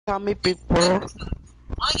call me big bro.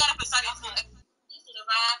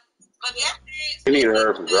 You need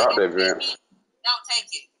her to drop that vent.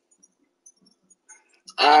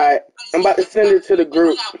 Alright, I'm about to send it to the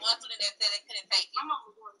group.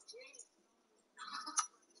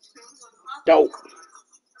 Dope.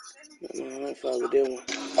 I fuck with that one.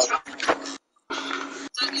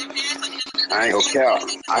 I ain't gonna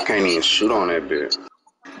count. I can't even shoot on that bitch.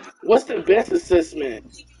 What's the best assessment?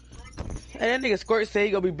 Hey, that nigga Squirt said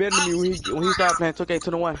he gonna be better than me when he started playing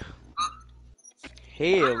 2K21.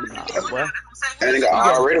 Hell nah, boy. That nigga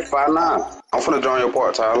already 5'9". I'm finna join your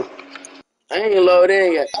part, Tyler. I ain't loaded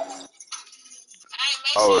in yet.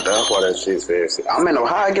 Oh, that's why that shit says. I'm in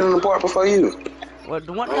Ohio getting the part before you. Well,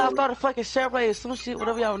 the one y'all started fucking Chevrolet or some shit,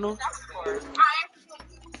 whatever y'all know.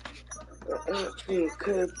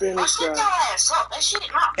 Could have been a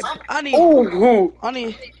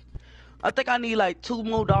I think I need like $2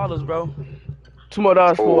 more, bro. $2 more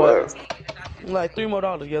For for what? Like $3 more.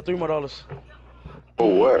 Yeah, $3 more.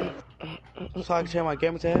 For what? So I can change my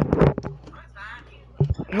gamer tag.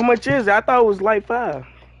 How much is it? I thought it was like 5.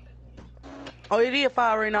 Oh, it is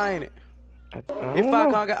 5 right now, ain't it? I If don't I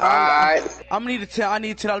know. can't get, Alright. I'm need to I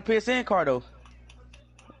need $10 PSN card though.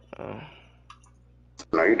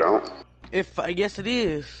 No, you don't. Yes, it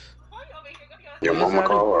is. Your Yes, mama I do.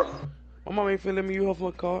 card. My mama ain't finna let me use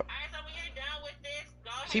her card.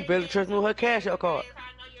 She barely trusts me with her cash out card.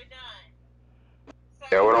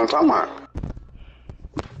 Yeah, what I'm talking about.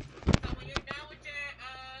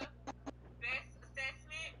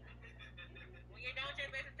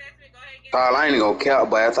 Tyler, I ain't gonna count,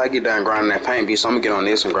 but after I get done grinding that paint beast, I'm gonna get on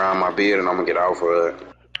this and grind my beard, and I'm gonna get off of it.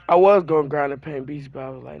 I was gonna grind a paint beast, but I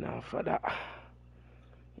was like, nah, fuck that.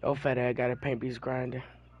 Yo, fat ass got a paint beast grinder.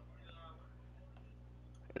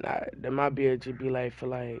 Nah, that might be just be like for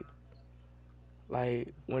like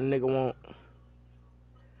when nigga want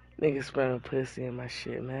nigga spend a pussy in my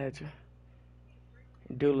shit. Imagine.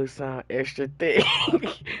 Doodle sound extra thick.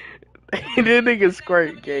 This nigga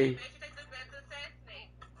squirt gay.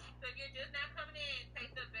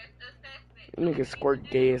 Nigga squirt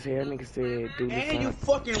gay as hell. Nigga said doodle sound. And you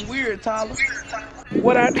fucking weird, Tyler.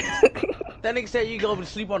 What I? That nigga said you go to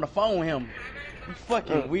sleep on the phone with him. You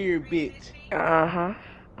fucking weird bitch.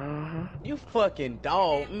 You fucking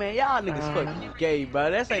dog, man. Y'all niggas fucking gay,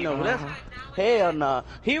 bro. That's ain't no. That's hell nah.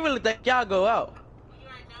 He really think y'all go out.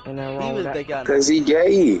 Ain't nothing He wrong with really that. think y'all. Cause he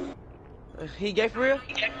gay. He gay for real?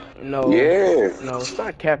 No. Yeah. No,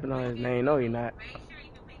 stop capping on his name. No, you're not.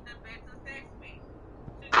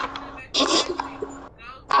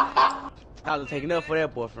 Tyler taking up for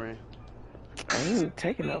that boyfriend. I ain't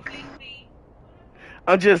taking up.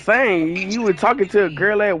 I'm just saying, you were talking to a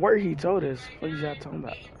girl at work. He told us. What y'all talking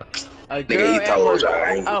about? A Nigga, girl he at told work. y'all, A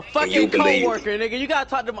and you fucking believe. co-worker, nigga. You gotta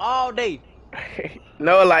talk to them all day.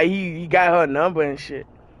 No, like he got her number and shit.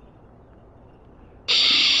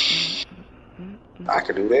 I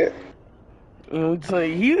could do that. You know, so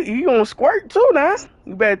he gonna squirt too now.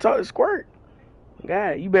 You better talk to Squirt.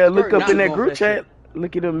 God, you better look Squirt up in not that going group for that chat. shit.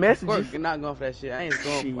 Look at the messages. Squirt not going for that shit. I ain't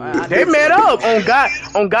going Shit. for I They know met Squirt up not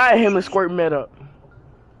going. on God. Him and Squirt met up.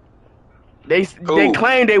 They Who?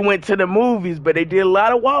 claimed they went to the movies, but they did a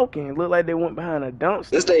lot of walking. Looked like they went behind a dumpster.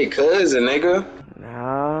 This they cousin, nigga.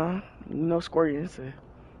 Nah, you know Squirt answer.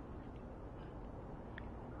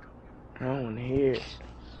 I don't want to hear it.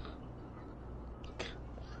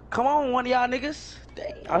 Come on, one of y'all niggas.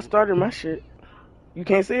 Damn. I started my shit. You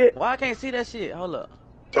can't see it? Why I can't see that shit? Hold up.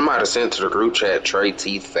 Somebody sent to the group chat Trey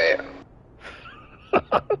teeth fat.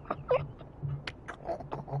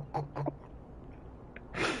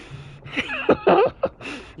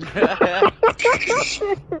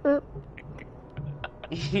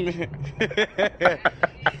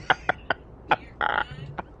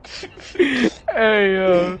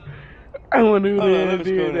 Hey, I wonder who the hell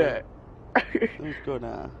did that. Let me scroll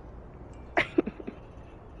down. I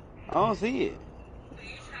don't see it.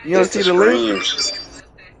 You don't see the link?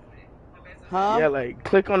 Huh? Yeah, like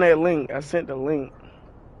click on that link. I sent the link.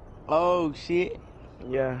 Oh shit.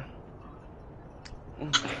 Yeah.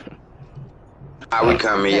 How we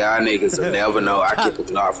coming? Y'all niggas will never know. I keep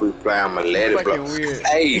a not free play. I'ma let it, bro. Weird.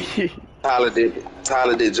 Hey, Tyler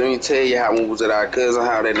did Junior tell you how when we was at our cousin,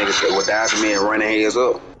 how that nigga said, well, died to me and running heads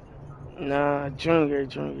up? Nah, Junior. You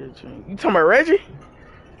talking about Reggie?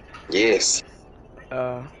 Yes.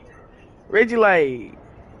 Reggie, like,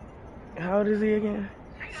 how old is he again?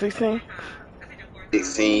 16?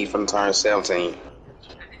 16 from turn 17.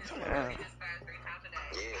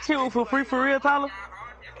 Shit for free for real, Tyler?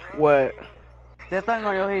 What? That thing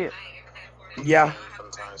on your head. Yeah.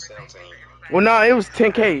 Well, no, it was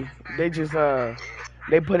 10K. They just,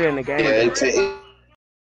 they put it in the game. Yeah,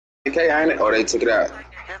 ain't it? Or they took it out?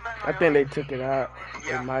 I think they took it out.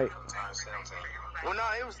 They might. Well, no,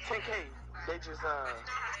 it was 10K. They just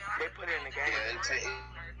they put it in the game.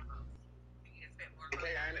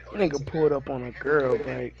 Nigga pulled up on a girl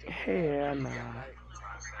bike. Hell nah.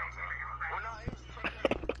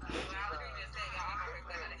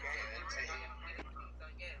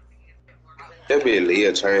 That be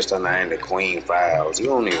Leah changed her name to Queen Files. You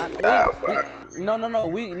don't even die for it.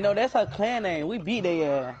 No, that's her clan name. We beat they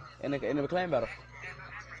in the clan battle.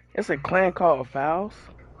 It's a clan called Fouls.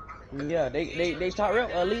 Yeah, they top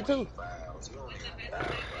rep elite too.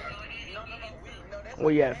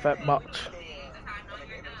 Where you at, Fat Botch?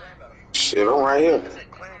 Shit, I'm right here.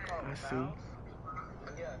 I see.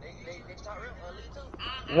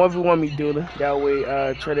 1v1 me, Dula. That way,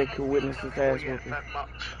 Trey could witness this ass whooping.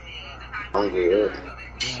 I'm good.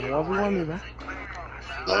 1v1 me, man.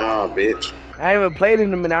 Nah, bitch. I ain't even played in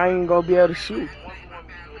them and I ain't gonna be able to shoot.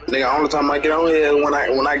 Nigga, only time I get on here when I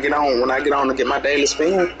get on to get my daily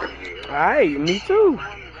spin. Alright, me too.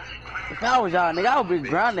 If I was y'all, nigga, I would be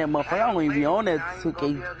grinding that motherfucker. I wouldn't even be on that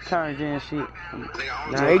 2K current gen shit.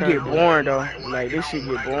 Nah, it get boring though. Like, this shit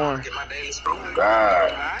get boring.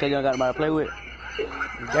 God. So y'all got nobody to play with?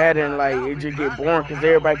 That and like, it just get boring because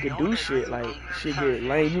everybody can do shit. Like, shit get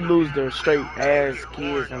lame. You lose the straight ass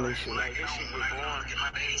kids and this shit.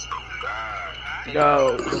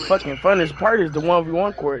 Yo, the fucking funnest part is the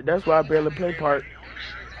 1v1 court. That's why I barely play part.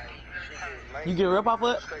 You get a rip off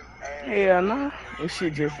of it? Hell nah. This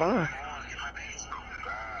shit just fun.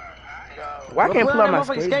 Why can't play my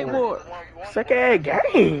skateboard? Suck ass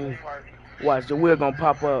game. Watch, the wheel gonna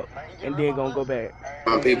pop up and then gonna go back.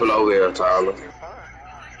 Some people over here, Tyler.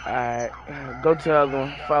 Alright, go to the other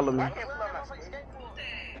one. Follow me.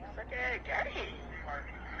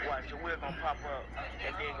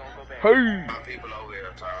 Hey! Some people over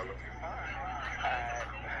here, Tyler.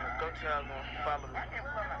 Go to the other one. Follow me.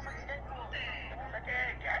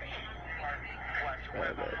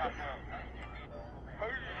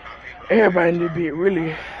 Everybody in this bit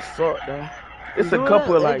really suck though. It's a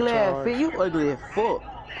couple of like Fit, you ugly as fuck.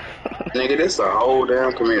 Nigga, this a whole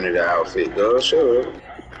damn community outfit, girl. Shut up.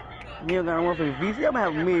 You don't got one for the VC. I'm gonna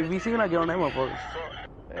have me and VC when I get on that motherfucker.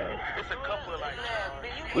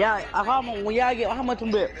 Yeah, when y'all get how much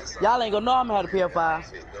them bet? Y'all ain't gonna know I'm gonna have the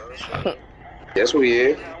PS5. Yes, we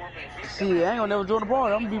is. See, I ain't gonna never join the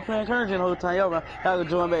party. I'm gonna be playing currency the whole time. Y'all gonna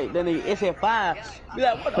join back. Then it said 5. Be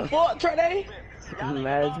like, what the fuck, Trey?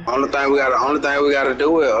 Imagine. Only thing we gotta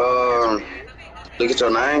do is look at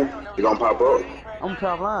your name. You gonna pop up. I'm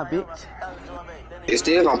top line, bitch. It's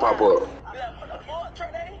still gonna pop up.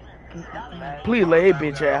 Please let a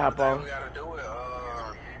bitch ass hop on.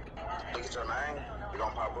 Look at your name. You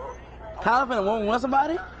gonna pop up. Tyler finna want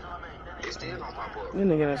somebody? It's still gonna pop up. This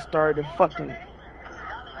nigga done started fucking.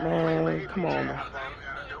 Man, come on, man.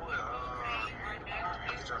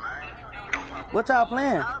 What y'all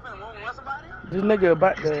playing? This nigga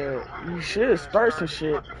about to. You should start some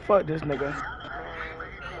shit. Fuck this nigga.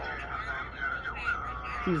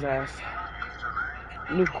 His ass.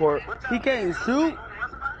 New court. He can't shoot.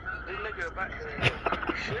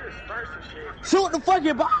 Shoot the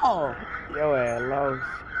fucking ball. Yo ass lost.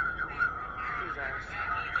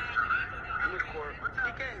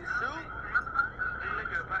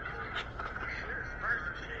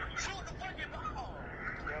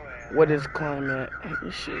 What is climate?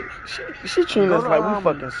 Shit. She treating us like we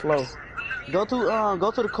fucking slow. Go to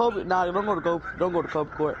the Kobe. Nah, don't go to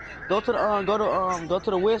Kobe court. Go to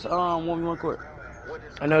the West 1v1 court.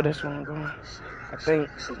 I know that's where I'm going. I think.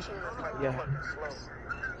 Yeah.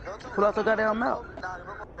 Pull out the goddamn map.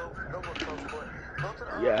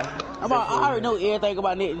 Yeah. I already know everything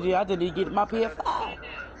about NetGen. I just need to get my PS5.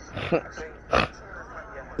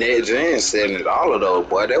 NetGen selling it all of those,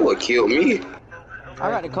 boy. That would kill me. I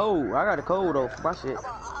got the code though for my shit.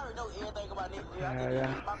 Yeah.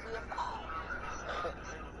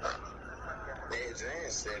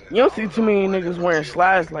 You don't see too many niggas wearing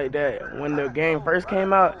slides like that. When the game first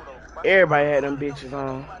came out, everybody had them bitches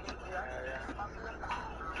on.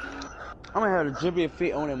 I'm gonna have a drippy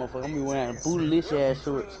fit on that motherfucker. I'm gonna be wearing bootylicious ass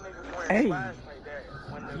shorts. Hey.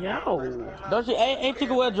 Yo. Don't you ain't you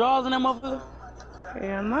can wear drawers in that motherfucker?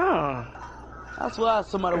 Hell no. I swear I saw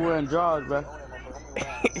somebody wearing drawers, bro.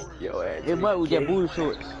 Yo ass. It might with that booty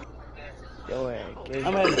shorts. Yo ass. I'm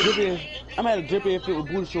gonna have a drippy fit with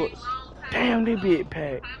booty shorts. Damn, they big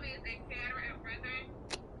packed.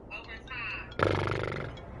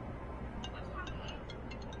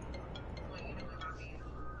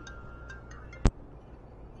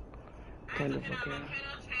 Kind of okay.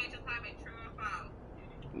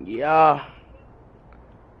 Yeah.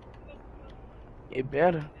 It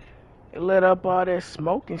better. It lit up all that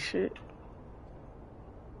smoke and shit.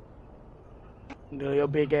 Your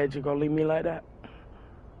big ass, you gonna leave me like that?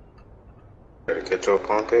 Better get your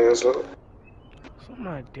punk ass up. Suck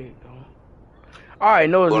my dick, though. I already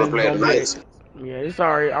know his Wanna niggas play gonna be tonight? here. Yeah, it's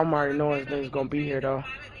already. I'm already knowing his niggas gonna be here though.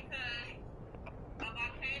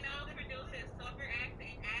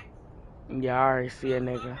 Yeah, I already see a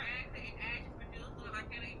nigga.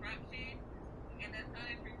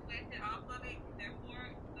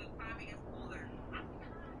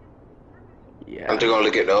 I'm Yeah, just gonna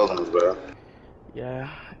look at the other ones, bro. yeah.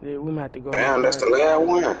 We might have to go Damn, New that's the Park. last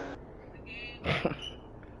one.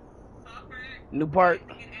 New Park.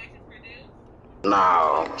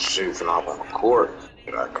 No, shoot, finna off on the court.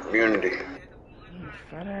 Our community.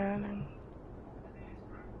 Fat ass nigga.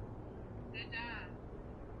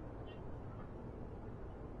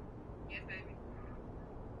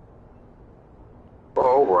 What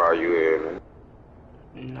over are you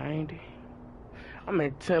in? 90. I'm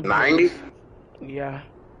in 10th 90? place. Yeah.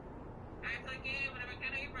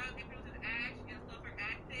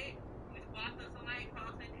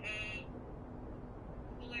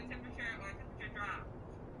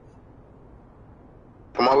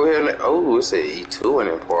 Come over here. Oh, it said E2 in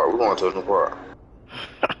that part. We're going to the park.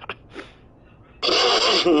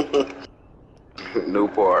 New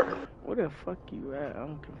Park. Where the fuck you at?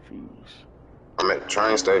 I'm confused. I'm at the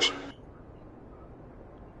train station.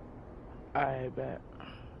 Alright, bet.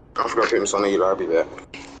 I'm just gonna pick me something to eat. I'll be back.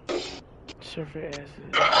 Surfer acid.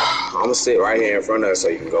 I'm gonna sit right here in front of us so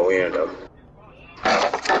you can go in though.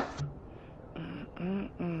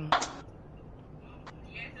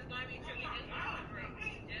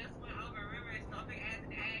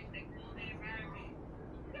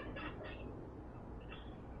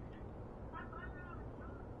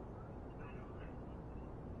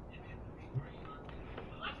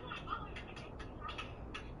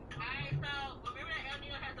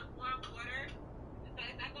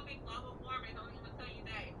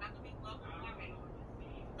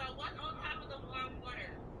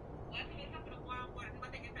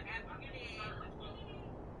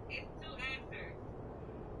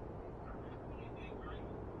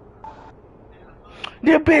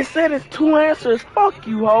 That bitch said it's 2 answers. Fuck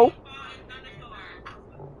you, hoe.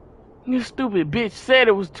 You stupid bitch said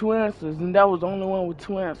it was 2 answers, and that was the only one with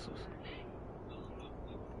 2 answers.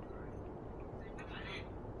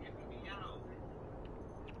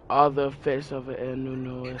 All the effects of an El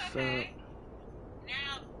Nino is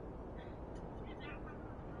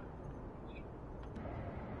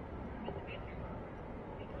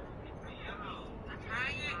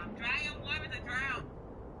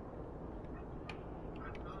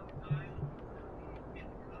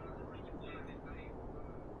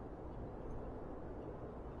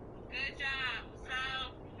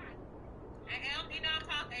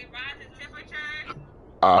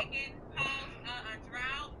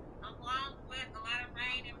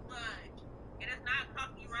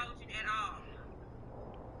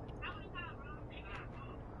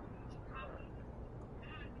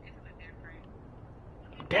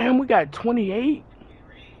Damn, we got 28.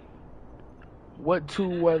 What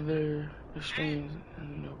 2 weather extremes?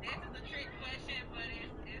 No.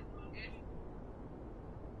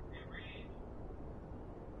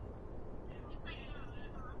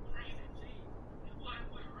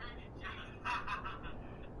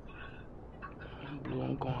 Blue,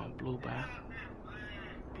 I'm going blue, bye.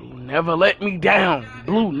 Blue never let me down.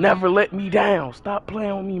 Blue never let me down. Stop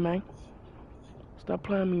playing with me, man. Stop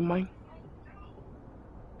playing with me, man.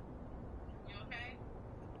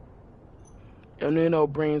 El Nino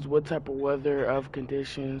brings what type of weather of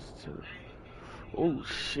conditions to... Oh,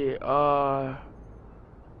 shit.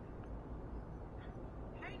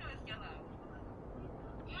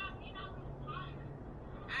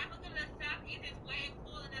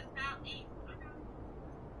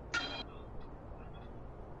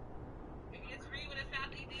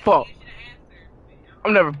 Fuck.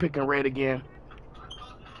 I'm never picking red again.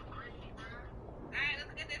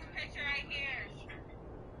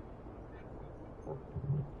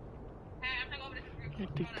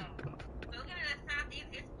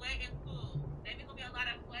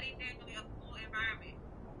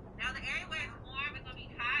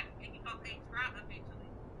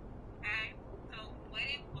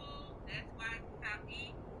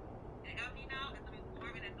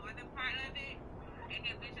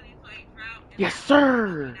 Yes,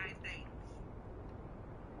 sir.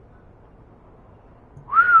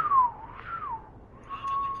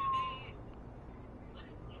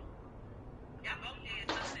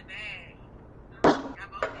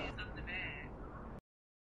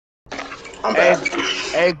 I'm Hey, back.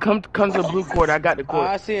 hey, come to the blue court. I got the court.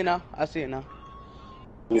 I see it now. I see it now.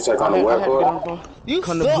 You take I on the had, I wet had to get on the court? phone. You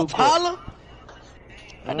Come to blue suck, court. Tyler.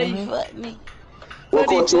 What the Mm-hmm. fuck, nigga? What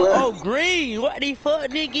court you at? Oh, green. What the fuck,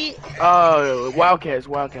 nigga? Wildcats.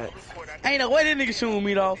 Ain't no way that nigga shooting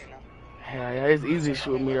me off. Yeah, it's easy to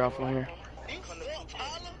shoot me off on here.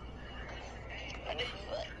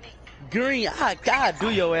 Green, I do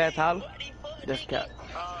your ass, Tyler. That's cap.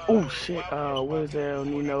 Oh shit. What is that?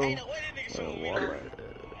 Nino. Walmart.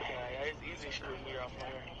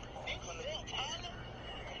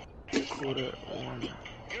 Quarter one.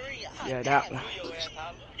 Yeah, that one.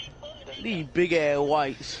 These big ass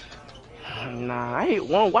whites. Nah, I ain't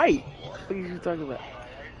one white. What are you talking about?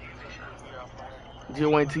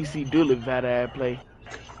 Just when TC Dooley fat ass play.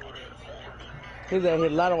 His ass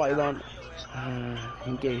hit a lot of whites on it.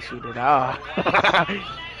 He can't shoot at all.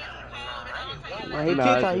 When he Nah,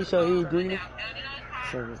 TikTok, he showed he was green.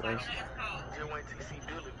 Service ocean.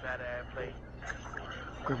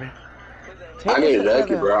 Gripping. I need a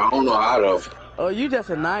jacket, bro. I don't know how to. Oh, you just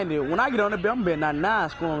a 90. When I get on the bed, I'm betting 99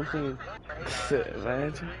 scoring machine.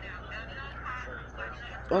 Imagine.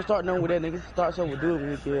 Don't start nothing with that nigga. Start something with dude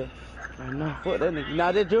when he kill. I know. Fuck that nigga.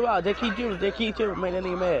 Nah, just drill out. Just keep drilling. Make that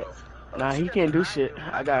nigga mad. Nah, he can't do shit.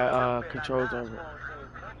 I got controls over it.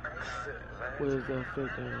 What is the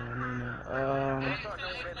fit there?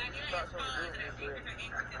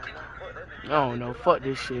 I don't know. Fuck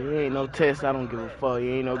this shit. It ain't no test. I don't give a fuck. It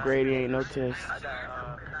ain't no grade. It ain't no test.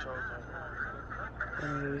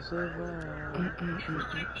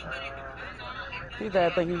 His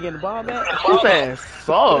ass think he getting the ball back? His ass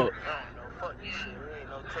suck.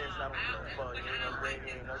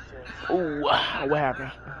 Ooh, what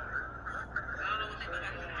happened?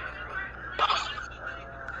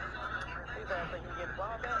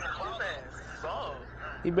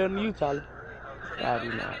 He better than you, Tyler. I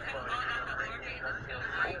do not.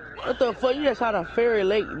 What the fuck? You just shot a Fairy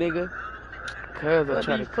Lake, nigga. Cause I What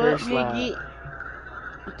try the to fuck, curse slide. nigga?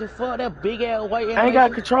 What the fuck? That big ass white I ain't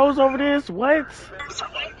got animation? controls over this. What?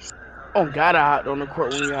 Oh God, I hopped on the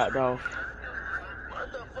court when you hopped off.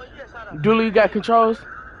 Dooley, you got controls?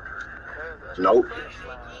 Nope.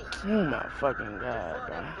 Oh my fucking God,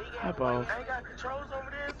 bro. Hop off. I ain't got controls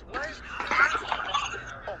over this. What?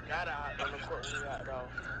 Oh God, I hopped on the court when you hopped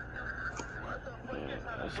off. Yeah,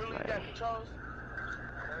 that's Dooley lame. got controls?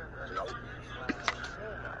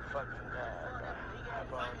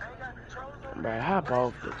 Bro, hop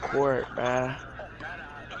off the court, bro.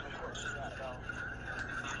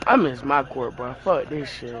 I miss my court, bro. Fuck this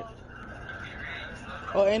shit.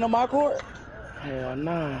 Oh, ain't no my court? Hell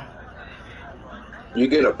nah. You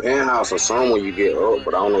get a penthouse or something when you get up,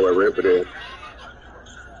 but I don't know where Rip it is.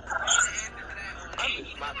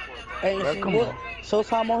 Ain't Bro, seen come what? on.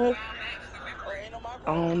 Showtime on here?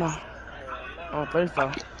 I don't know. I don't think so.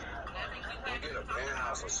 You get a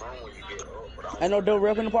penthouse or something when you get up, but I don't Ain't no dope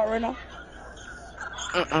rep in the park right now?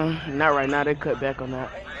 Not right now. They cut back on that.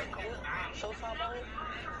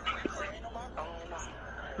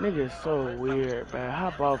 Nigga is so weird, bro.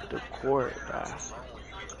 Hop off the court, bro.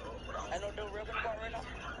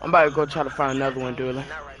 I'm about to go try to find another one, Dooley.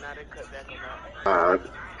 Alright.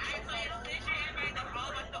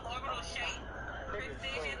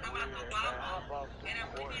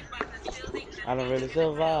 I don't really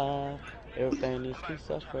survive. Everything needs to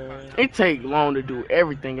suffer. It take long to do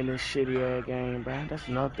everything in this shitty ass game, bro. That's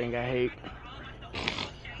another thing I hate.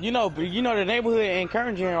 You know the neighborhood in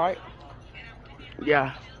Kerngen, right?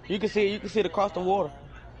 Yeah, You can see it across the water.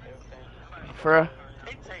 for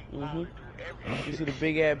real. Mhm. You see the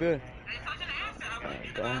big ass building.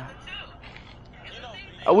 Damn.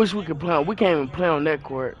 I wish we could play on. We can't even play on that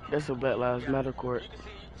court. That's a Black Lives Matter court.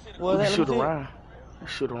 What We was can that? shoot Let me see it. around.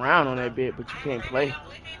 Shoot around on that bit, but you can't play.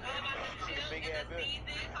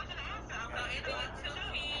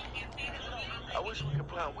 I wish we could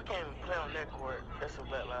play on. We can't even play on that court. That's a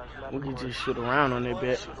Black Lives Matter. We can just shoot around on that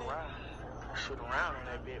bit. Shoot around on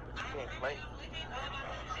that bit, but you can't play.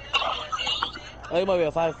 Oh, it might be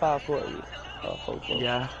a 5-5 court. Oh, 4-4.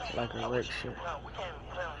 Yeah, like a wreck shit. We can't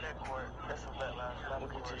even play on that court. That's a Black Lives Matter.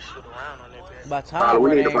 We can just shoot around on that bit. By Tyler, time, we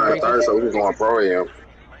bro, need they to ain't find a third reaching. so we can go on Pro Am.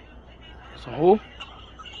 So who?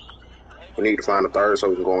 We need to find a third so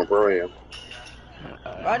we can go on Pro Am.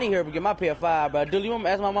 I need her to get my PS5, bro. Dude, you want me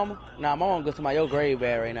to ask my mama? Nah, my mama goes to your grave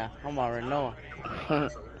bag right now. I'm already knowing.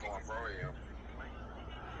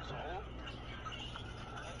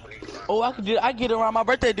 Oh, I get it around my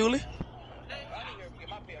birthday, Dooley.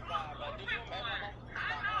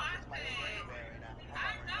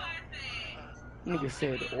 Nigga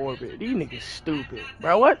said the orbit. These niggas stupid.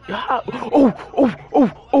 Bro, what? Oh, oh,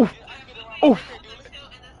 oh, oh, oh.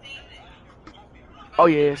 Oh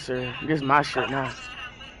yeah, sir. This is my shit now.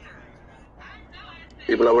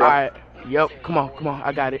 People over All there. right. Yep. Come on.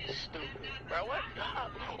 I got it. Bro, what?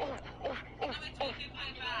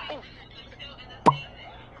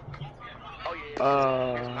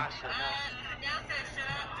 Oh yeah, it's my shit now.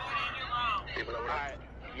 People over there. Alright.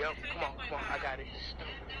 Yep, come on, I got it.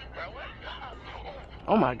 Bro, what?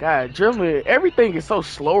 Oh my God, dribbling. Everything is so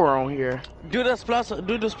slower on here. Do this plus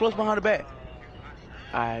behind the back.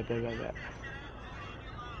 All right, bet.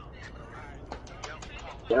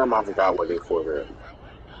 Damn, I forgot what they for there.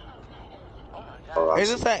 Oh, I Is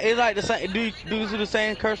see. it same? It's like the same. Do you do the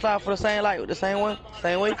same curse slide for the same the same one,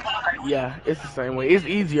 same way? Yeah, it's the same way. It's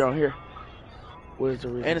easier on here. What is the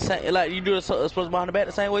reason? And the same, like you do the plus behind the back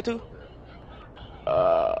the same way too.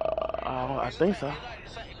 I think so.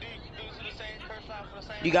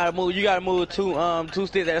 You gotta move two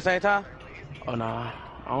sticks at the same time. Oh nah,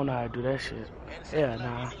 I don't know how to do that shit. Yeah,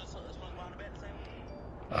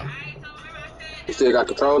 nah. You still got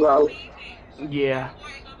controls out? Yeah.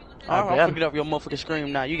 I'm gonna get off your motherfucking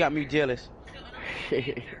scream now. You got me jealous.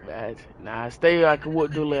 Nah, stay like a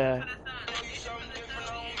wood do that.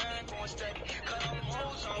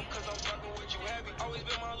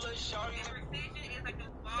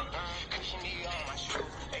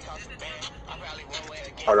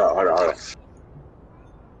 Hold on.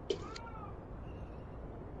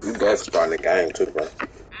 You guys starting the game too, bro.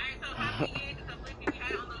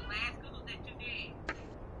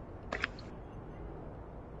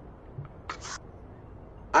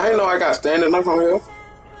 I ain't know I got standing up on here.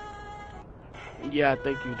 Yeah, I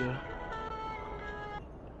think you do.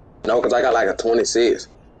 No, because I got like a 26.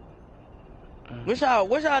 What's y'all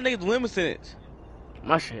niggas women sentence?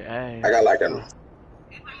 My shit ass. I got like a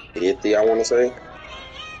 50, I want to say.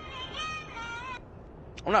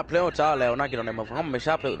 I'm not playing with y'all when I get on that motherfucker. I'm gonna make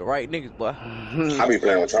sure I play with the right niggas, boy. I be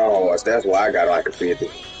playing with Charles. That's why I got like a 50.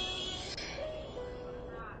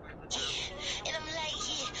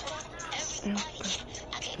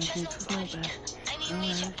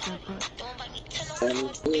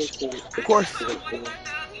 Of course.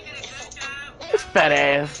 It's fat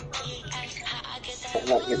ass. I'm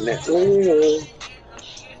not hitting that.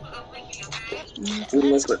 You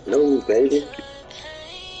must have known, baby.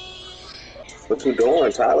 What you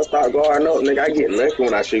doing, Tyler? Stop guarding up, nigga. I get lucky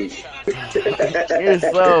when I shoot.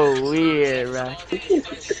 It's so weird, right?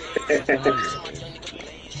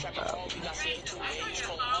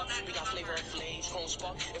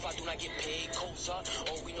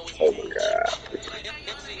 Oh my God.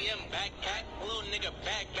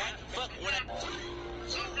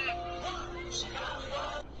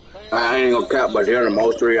 I ain't gonna cap, but they're the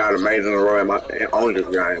most 3 out of Mason and Roy on this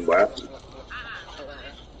game, boy.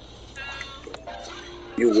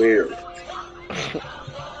 You weird.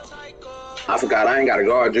 I forgot I ain't gotta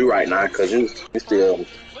guard you right now because you still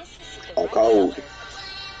on cold.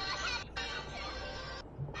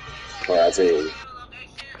 What I tell you.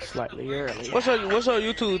 Slightly early. What's your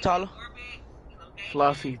YouTube, Tyler?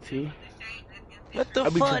 Flossy T. What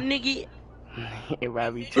the fuck, nigga? It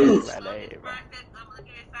might be chilling right there, bro.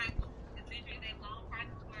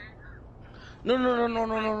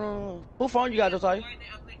 No. Who phone you got, Josiah?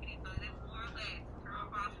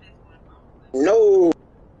 No.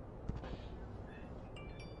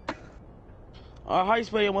 How you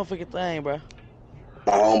spell your motherfucking thing, bro?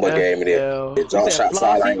 My homeboy gave me that. It's all shot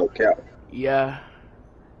side. I ain't gonna cap. Yeah.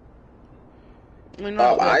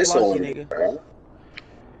 ISO nigga, bro.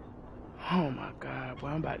 Oh my God, boy,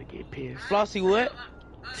 I'm about to get pissed. Flossy what?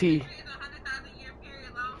 T.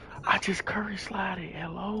 I just curry slided.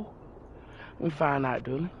 Hello. We find out,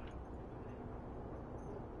 dude.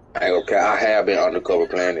 I ain't gonna cap. I have been undercover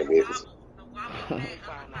playing it, bitches.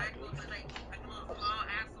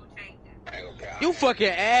 You fucking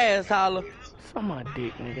ass, Tyler. Suck my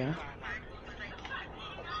dick, nigga.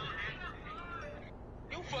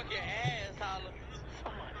 You fucking ass, Tyler.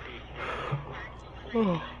 Suck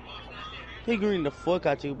my dick. He green the fuck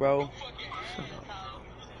out you, bro.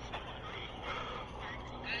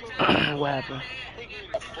 What happened?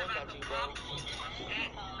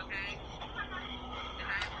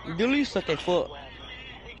 Do you suck a fuck?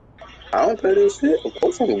 I don't play this shit. Of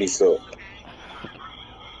course I'm gonna be sucked.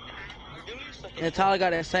 And Tyler got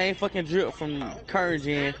that same fucking drip from Current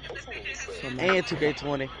Gen and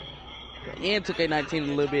 2K20 and 2K19 a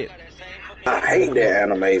little bit. I hate that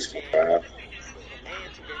animation, bro.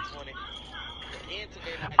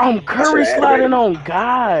 I'm curry sliding on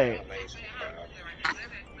God.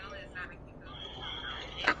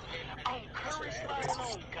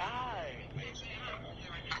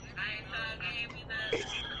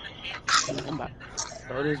 I'm about to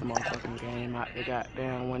throw this motherfucking game out the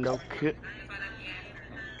goddamn window.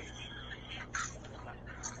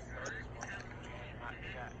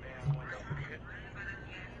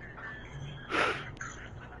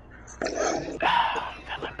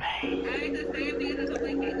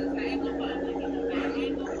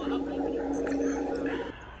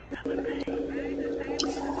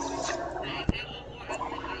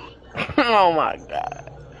 Oh my god.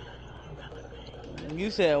 You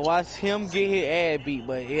said watch him get his ass beat,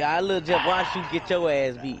 but yeah, I legit watch you get your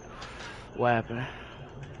ass beat. What happened?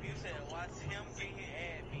 You said watch him get his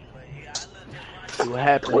ass beat, but yeah, I legit watch See you what get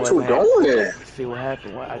happened your What you wasn't it? doing? See what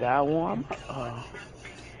happened? What I got one?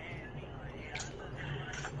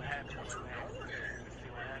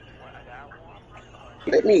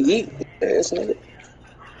 Let me eat, ass nigga.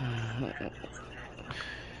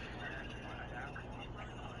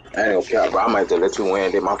 I ain't gonna cap, bro. I might just let you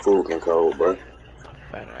win. That my food getting cold, bro.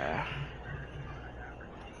 Fat ass.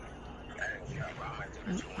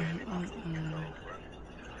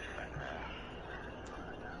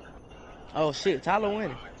 Oh shit, Tyler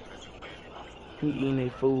winning. He eating their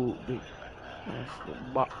food, big. That's the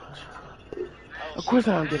box. Of course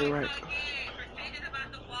I don't get it right.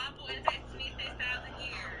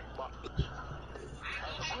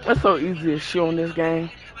 That's so easy as shit on this game.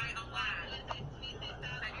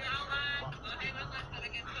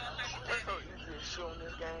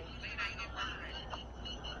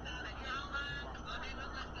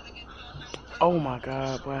 Oh my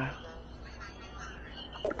god, boy.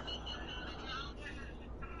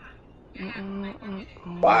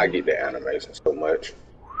 Why I get the animation so much?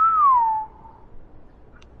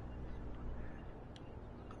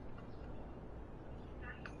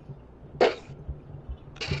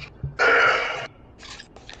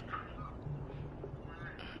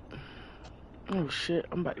 Oh shit,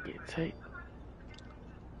 I'm about to get taped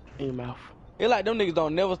in your mouth. It's like them niggas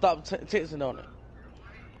don't never stop texting on it.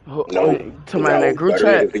 No. To my that group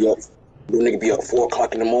chat. Them nigga be up 4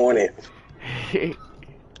 o'clock in the morning.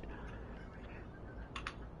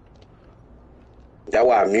 That's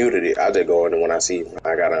why I muted it. I just go in when I see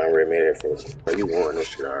I got an unread minute for. Are you won this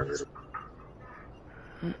shit already?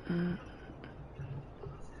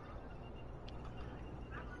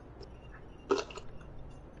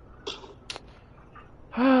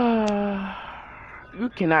 You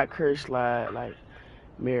cannot curse slide like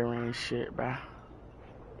mirroring shit, bro.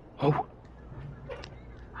 Oh.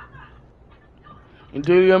 And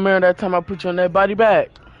do you remember that time I put you on that body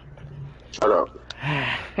bag? Shut up.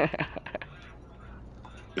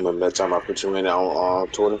 Remember that time I put you in there on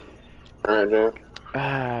Twitter? Right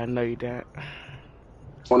there? No you didn't.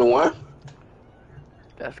 21?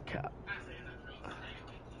 That's cap.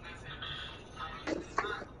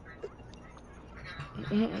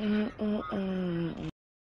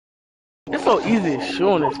 It's so easy to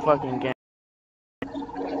shoot in this fucking game.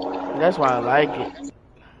 That's why I like it.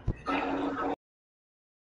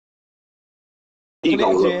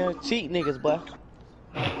 Cheat niggas, boy.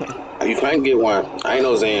 You can't get one. I ain't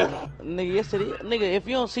no Zan. Nigga, yes it is. Nigga, if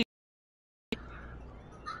you don't see.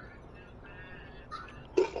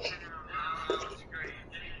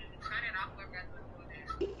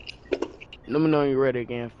 Let me know when you're ready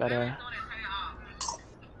again, fat ass.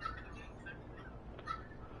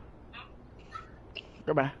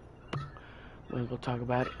 Goodbye. We ain't gonna talk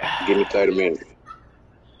about it. Give me 30 minutes.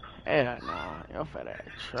 Yeah, nah, your fat ass.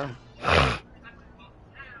 Sure.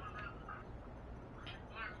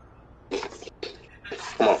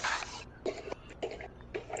 Come on.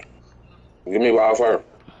 Give me wild fire.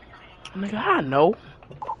 Nigga, I know.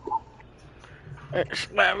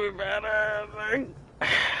 Slap me better.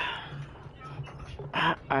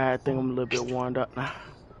 I think I'm a little bit warmed up now.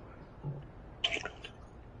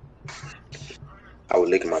 I was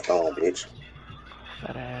licking my thumb, bitch.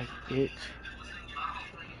 Fat ass bitch.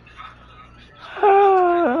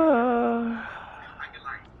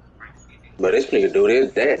 But this nigga do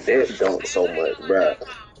this, that don't so much, bruh.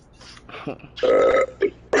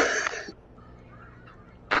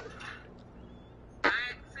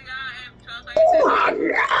 Oh my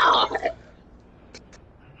god.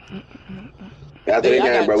 After the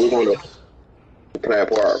game, bro, we're going to play a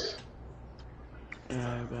park.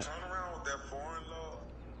 Yeah, but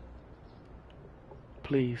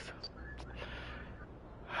please.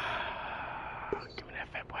 Give me that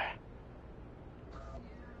fat boy.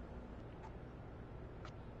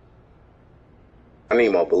 I need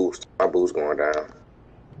my boost. My boost going down.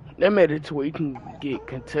 They made it to where you can get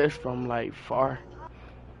contest from like far.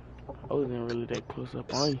 I wasn't really that close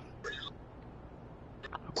up on you.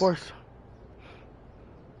 Of course.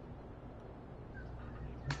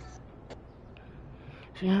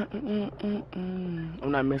 See, I'm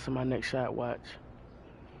not missing my next shot, watch.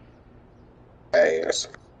 Ass.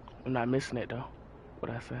 I'm not missing it though.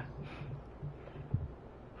 What I said.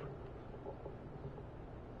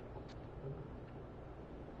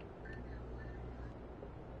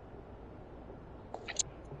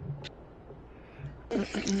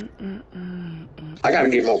 I gotta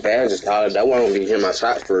get more badges, Tyler. That won't be hitting my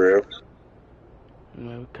shots for real.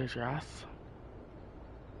 No, because your ass.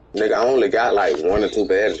 Nigga, I only got like 1 or 2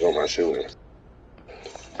 badges on my shooting.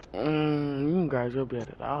 You guys will be at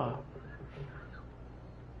it all.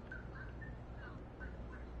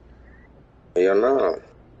 Hell no.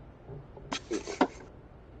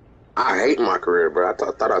 I hate my career, bro. I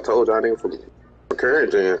thought I told y'all nigga from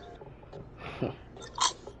current gen.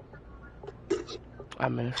 I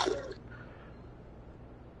miss.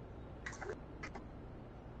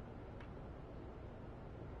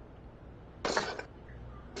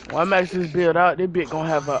 Well, I'm actually this build out. This bitch gonna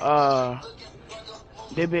have a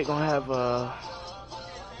This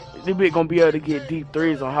bitch gonna be able to get deep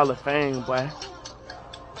threes on Hall of Fame, boy.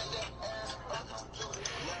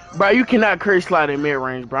 Bro, you cannot curry slide in mid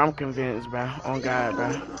range, bro. I'm convinced, bro. On God,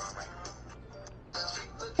 bro.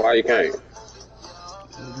 Why you can't?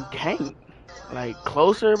 You can't. Like,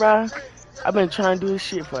 closer, bro. I've been trying to do this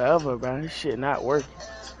shit forever, bro. This shit not working.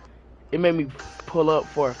 It made me pull up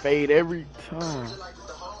for a fade every time.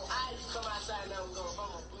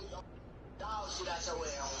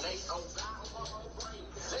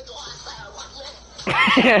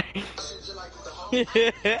 Yeah.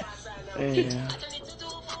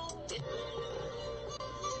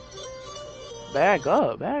 Back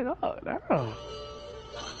up, damn.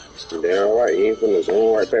 Damn right, you ain't from the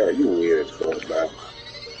zone right there. You weird as fuck, bro.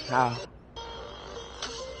 How?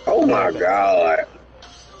 Oh my god.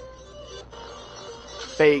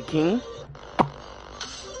 Fade King.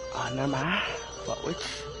 Oh, never mind. Fuck with you.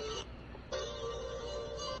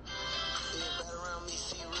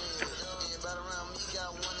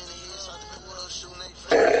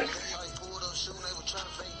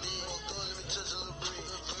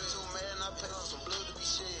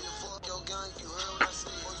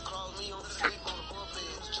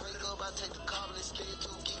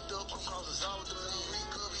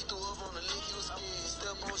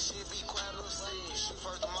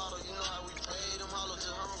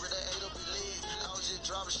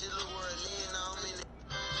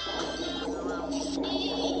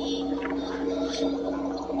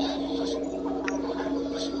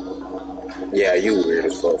 Yeah, you weird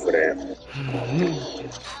as fuck for that.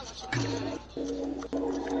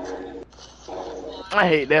 I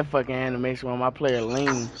hate that fucking animation when my player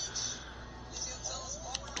leans.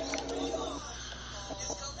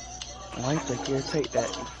 I think you'll take that,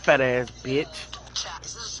 you fat ass bitch.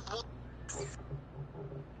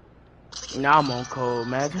 Now I'm on cold,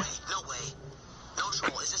 imagine. No way. No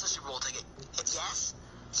troll. Is this a Super Bowl ticket? Yes?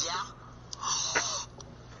 Yeah?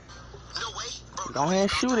 No way? Bro, Go ahead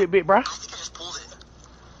and shoot it, big bro. I think I just pulled it.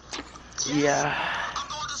 Yeah. I'm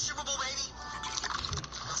going to the Super Bowl, baby.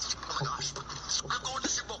 Oh my gosh. I'm going to the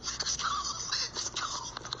Super Bowl. Let's go. Let's go.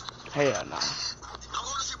 Hell nah. I'm going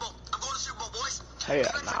to the Super Bowl. I'm going to the Super Bowl, boys. Hell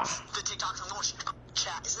nah. The TikToks, I'm going to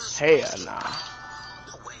chat. Is this a Super Bowl Hell ticket? nah.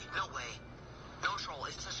 No way. No way. No troll.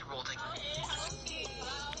 Is this a Super Bowl ticket?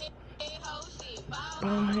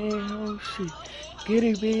 Oh shit. Get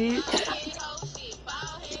it, bitch.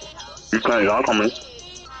 You can't y'all coming.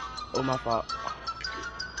 Oh, my fault.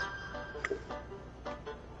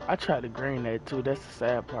 I tried to green that too. That's the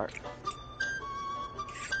sad part.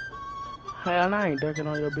 Hell, I ain't ducking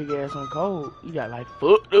on your big ass on cold. You got like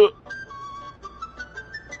fucked up.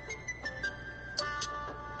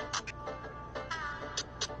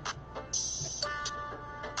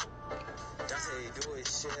 That's how you do it,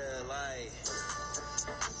 shit, like.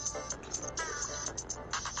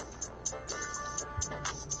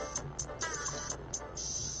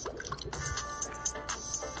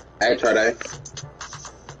 Hey, Trey.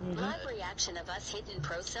 Live reaction of us hitting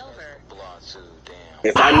Pro Silver.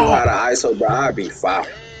 If I knew how to ISO, bro, I'd be fire.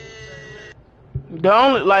 The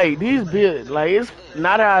only, like, these builds, like, it's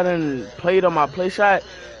not that I done played on my play shot.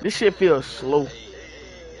 This shit feels slow.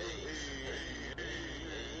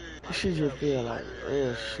 This shit just feel like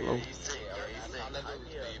real slow.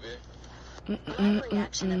 Live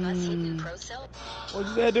reaction of us hitting Pro Silver. What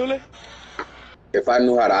you said, Dooley? If I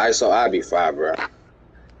knew how to ISO, I'd be fire, bro.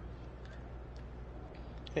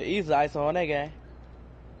 Easy ice on that guy.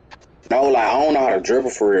 No, like, I don't know how to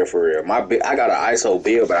dribble for real, for real. I got an ISO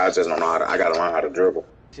build, but I just don't know how to, I gotta learn how to dribble.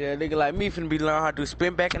 Shit, a nigga like me finna be learning how to do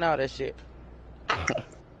spin back and all that shit. I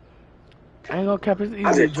ain't gonna cap it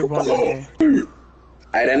I easy to just, dribble on that game.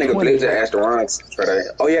 hey, that nigga Blitz just asked the runs for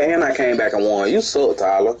that. Oh, yeah, and I came back and won. You suck,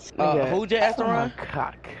 Tyler. Nigga, Who just asked to oh my run?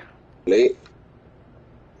 cock. Lit.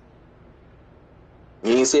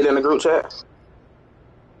 You ain't see it in the group chat?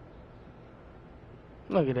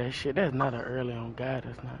 Look at that shit. That's not an early on guy.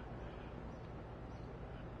 That's not.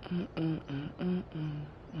 No,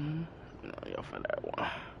 y'all for that one.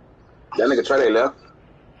 That nigga Trey left.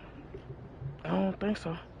 I don't think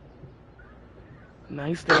so. No,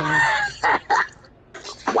 he's still in there.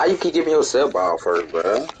 Why you keep giving yourself ball first,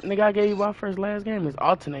 bro? Nigga, I gave you my first last game. It's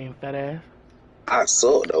alternating, fat ass. I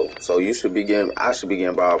suck though, so you should be getting. I should be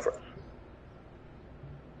getting ball first.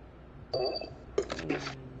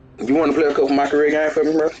 You want to play a couple of my career games for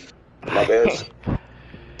me, bro? My bad.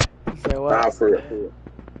 Say what? Nah, for real.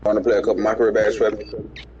 Want to play a couple of my career bags for me?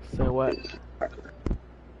 Say what? What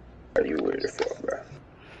are you ready for, bro?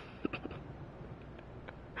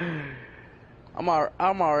 I'm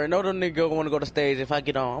already know them niggas want to go to stage if I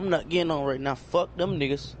get on. I'm not getting on right now. Fuck them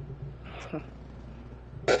niggas.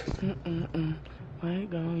 Wait,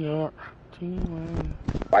 go your team.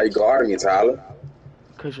 Why you guarding me, Tyler?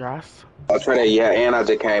 Cause you're ass. Oh, Trey, yeah, and I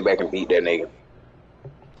just came back and beat that nigga.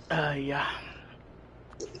 Yeah.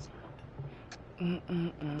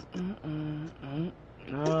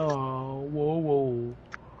 Oh, whoa.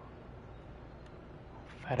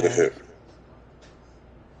 Fat ass.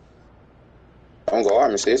 Don't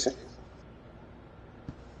guard me, sissy.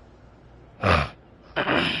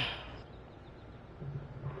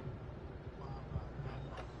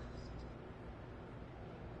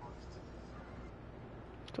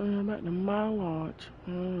 Talking about my launch.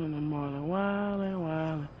 In the morning,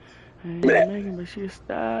 wildin'. Ain't Bleh. making, but she a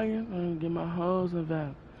stallion. I'm gonna get my hoes in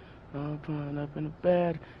value. I'm pulling up in the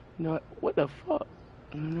bed. You know what the fuck?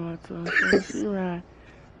 You know I told her she right.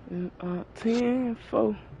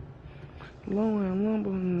 10-4. Low and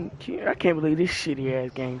lumber. I can't believe this shitty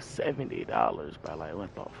ass game $70, bro. Like,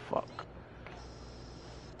 what the fuck?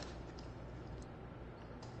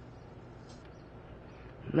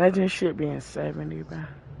 Imagine shit being 70, bro.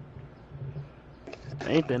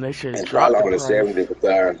 Ain't that shit It's dropped probably the only price. 70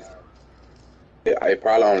 because it's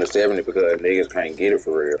probably only 70 because niggas can't get it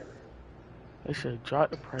for real. They should drop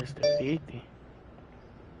the price to 50.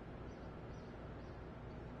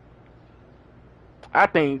 I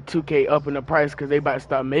think 2K upping the price because they about to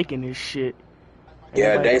start making this shit. Ain't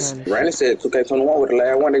Yeah, nobody they playing this Randy said 2K21 was the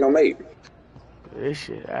last one they gonna make. shit. This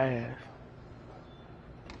shit ass.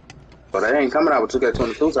 But they ain't coming out with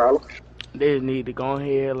 2K22, Tyler. They just need to go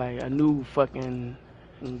ahead, like a new fucking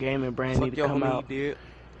gaming brand Fuck need to your come homie, out. he did.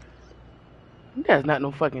 That's not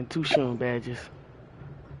no fucking Tushun badges.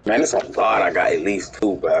 Man, it's on God. I got at least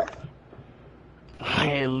 2, bro.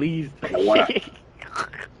 At least. One.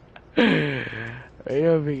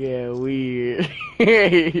 You're big ass weird.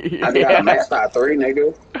 I got a max out 3,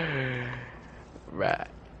 nigga. Right.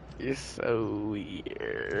 You're so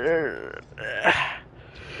weird.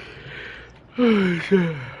 Oh,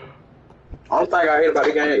 shit. Only thing I hate about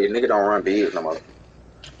the game is nigga don't run bigs no more.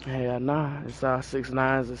 Hell nah. It's all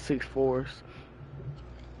 6'9s and 6'4s.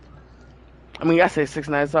 I mean, I say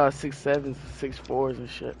 6'9s, it's all 6'7s and 6'4s and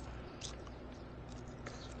shit.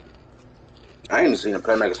 I ain't even seen a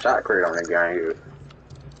playmaker shot create on that game yet.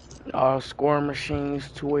 All scoring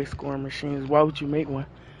machines, two-way scoring machines. Why would you make one?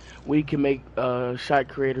 We can make a shot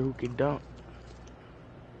creator who can dunk.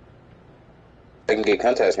 They can get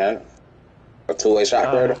contests, man. A 2-way shot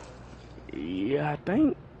creator. Yeah, I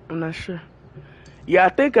think. I'm not sure. Yeah, I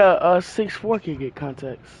think a 6'4 can get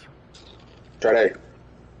contacts. Trey,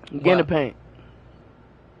 Get in the paint.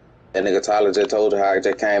 that nigga Tyler just told you how I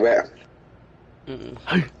just came back.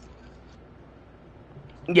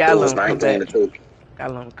 Yeah, I It let was him come 19 back. to 2. I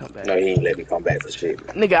let him come back. No, he ain't let me come back for shit.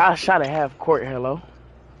 Nigga, I shot at half court, hello.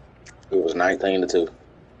 It was 19 to 2.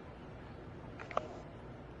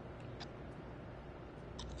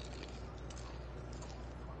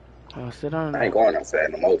 Oh, sit down. I ain't going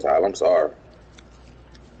outside no more, Tyler. I'm sorry.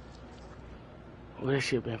 Well, this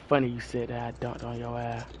shit been funny you said that I dunked on your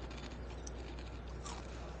ass.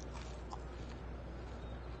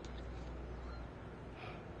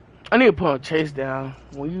 I need to put on chase down.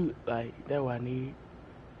 When you, like, that's what I need.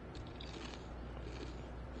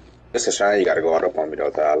 It's a shame you gotta go out up on me though,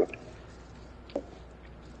 Tyler.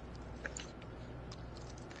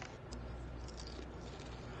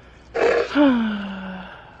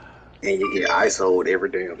 And you get ISO'd every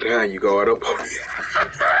damn time you go out up on me.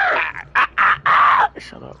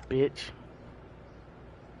 Shut up, bitch.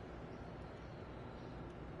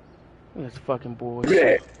 This fucking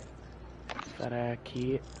bullshit. Fat ass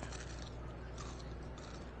kid.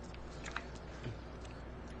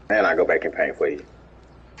 Man, I go back and paint for you.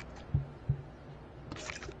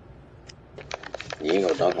 You ain't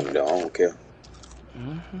gonna dunk on me though, I don't care.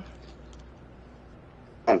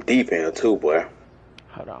 I'm deep in it too, boy.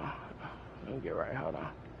 Hold on. Let me get right. Hold on.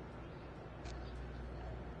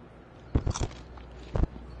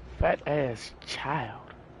 Fat ass child.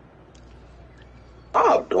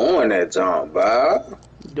 Stop doing that jump, bro.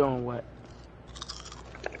 You doing what?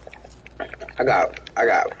 I got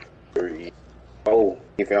 3, 4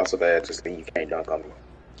 defensive edges and you can't dunk on me.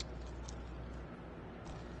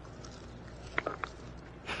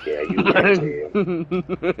 you weird as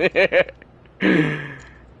hell.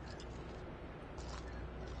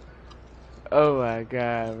 Oh my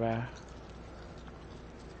god, bro.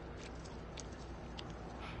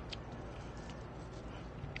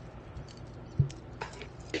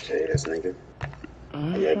 Bitch ass nigga.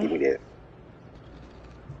 Yeah, give me that.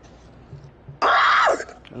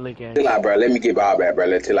 Look at Chill you. out, bro. Let me get Bob back, bro.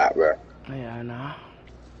 Let's chill out, bro. Yeah, no.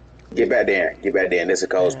 Get back there. Get back there. That's a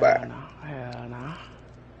cold spot. No. Hell no.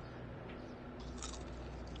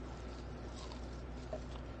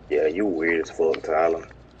 Yeah, you weird as fuck, Tyler.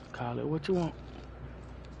 Call it what you want.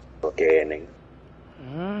 Fuck ass nigga.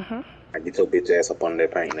 I get your bitch ass up under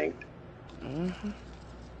that paint, nigga.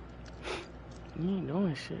 You ain't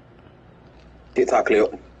doing shit. TikTok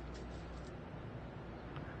clip.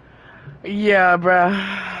 Yeah, bro.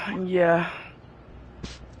 Yeah.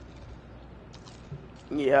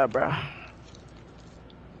 Yeah, bro.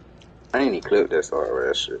 I ain't even clipped that sort of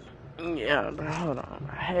that shit. Yeah, bro. Hold on.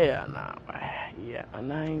 Hell nah, bro. Yeah,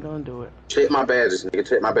 and I ain't gonna do it. Check my badges, nigga.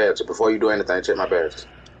 Check my badges. Before you do anything, check my badges.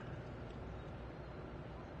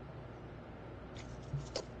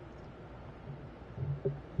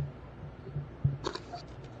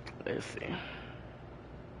 Let's see.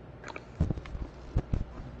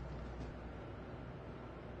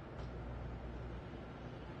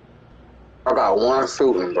 I got one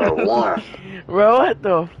shooting, bro. One. Bro, what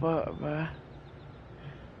the fuck, bro?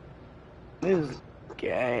 This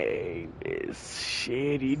game is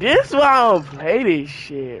shitty. This why I don't play this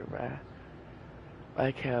shit, bro.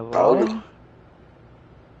 Like, hello?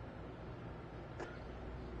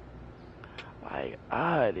 Like,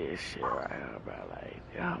 all this shit right here, bro. Like,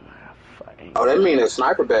 oh my fucking. Oh, that mean a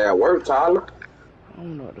sniper bag work, Tyler. I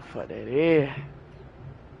don't know what the fuck that is.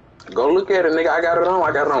 Go look at it, nigga. I got it on.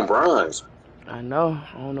 I got it on bronze. I know.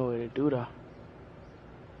 I don't know what to do, though.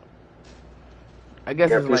 I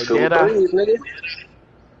guess Yeah, it's like shoot that. threes, nigga.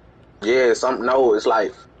 Yeah, no, it's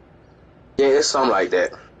like, yeah, it's something like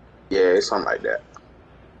that. Yeah, it's something like that.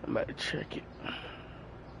 I'm about to check it.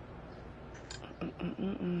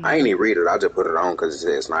 I ain't even read it. I just put it on because it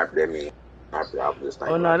said sniper. That mean sniper. I was just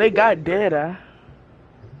thinking Oh, no, they got data.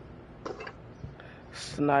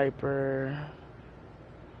 Sniper.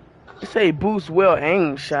 It say boost well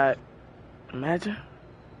aim shot. Imagine.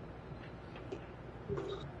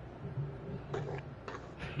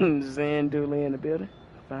 Zen Dooley in the building.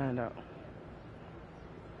 Find out.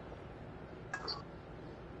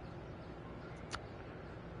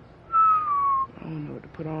 I don't know what to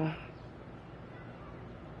put on.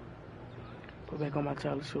 Put back on my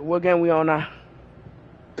Tyler show. What game we on now?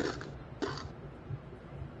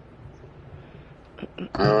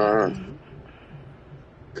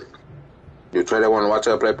 You try that one to watch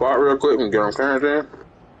her play part real quick and get on camera then?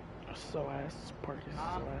 So ass. Parkers. So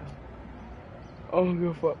ass. Oh,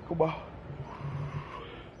 good fuck. Come on.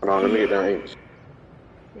 Hold on, let me get down.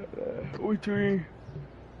 What you eat?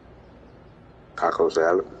 Taco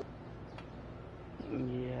salad.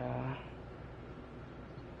 Yeah.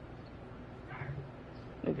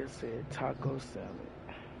 Nigga said taco salad.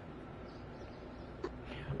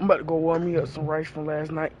 I'm about to go warm me up some rice from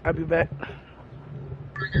last night. I'll be back.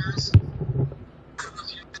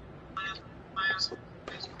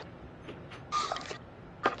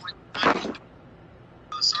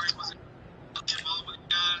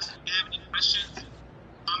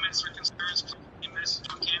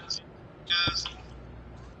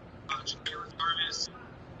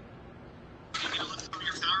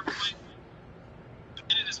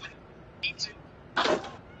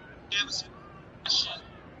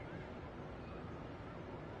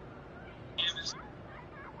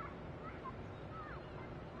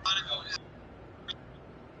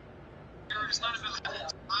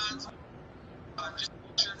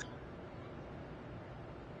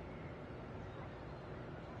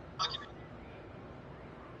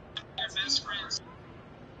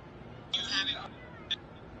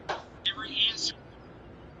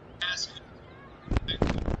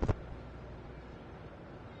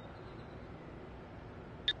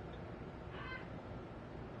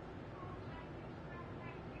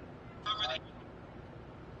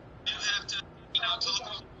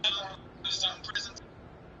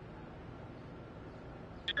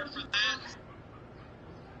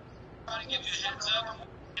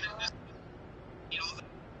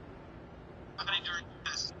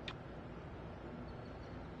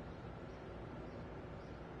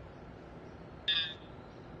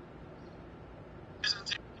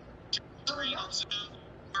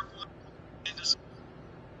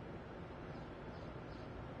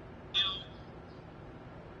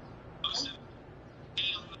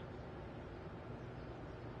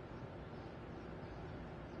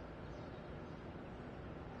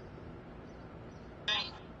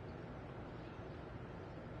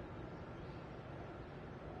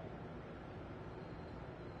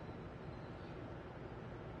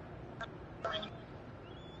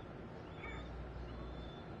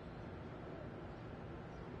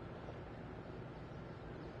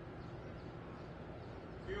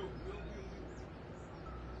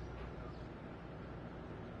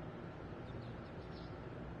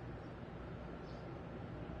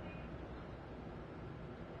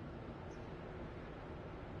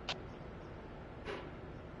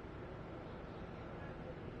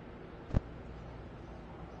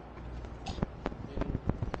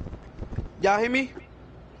 Y'all hear me?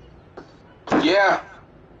 Yeah.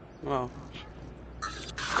 Oh.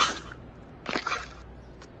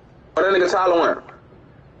 Where that nigga Tyler went?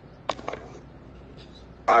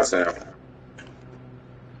 I see him.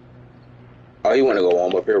 Oh, he went to go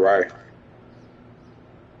warm up here, right?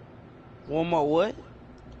 One more what?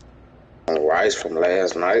 On rice from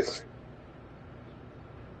last night.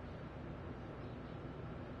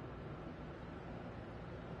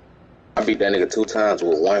 I beat that nigga 2 times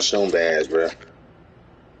with 1 shoom badge, bro.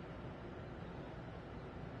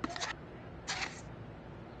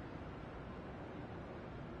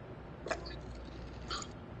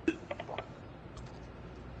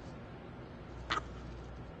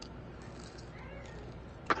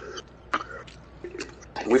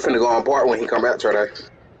 We finna go on part when he come back today.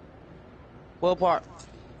 What part?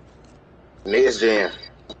 Next gen.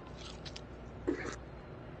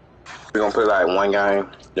 We gonna play like 1 game,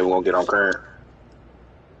 then we gonna get on current.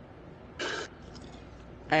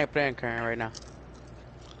 I ain't playing current right now.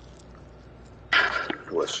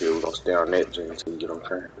 Well, shit, we gonna stay on that gen until we get on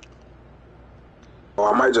current.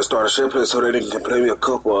 Or I might just start a ship play so that they can play me a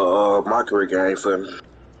couple of mockery games for me.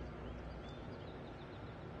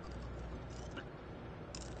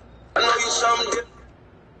 I know you something different.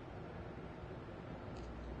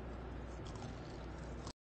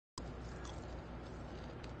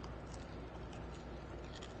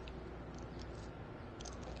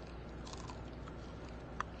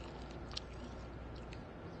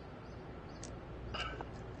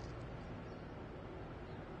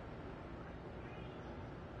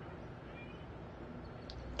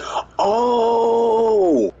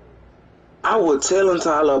 Oh, I was telling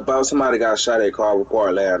Tyler about somebody got shot at Carver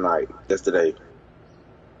Park yesterday.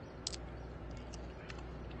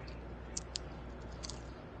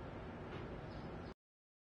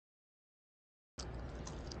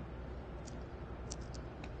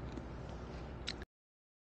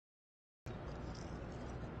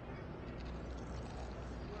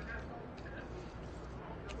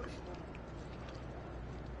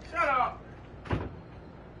 Shut up.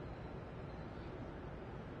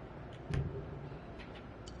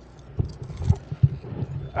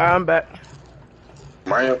 I'm back.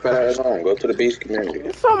 Mind your fat ass on. Go to the beach community.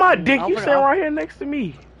 It's on my dick. I'm You finna- sitting right here next to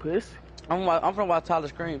me, puss. I'm from watch Tyler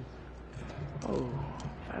scream. Oh,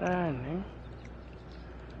 fat ass, nigga.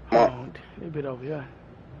 Come on. Oh, they bit over here.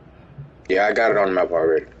 Yeah, I got it on the map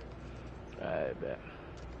already. I bet.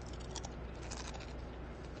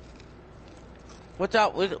 Watch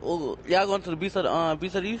out! Y'all going to the beach of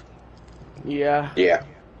the East? Yeah. Yeah.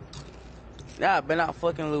 Nah, better not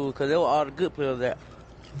fucking lose, cause they were all the good players there.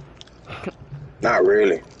 Not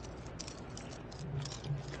really.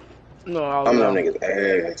 No, all Some of them no.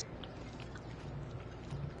 niggas ass.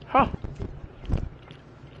 Huh.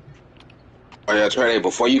 Oh yeah, Trey,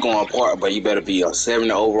 before you go on part, but you better be a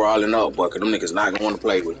 70 overall and up, boy, cause them niggas not going to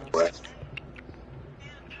play with you, boy.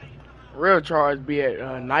 Real charge be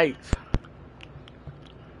at nights.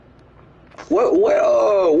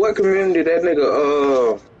 What community that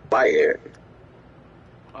nigga fight at?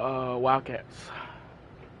 Wildcats.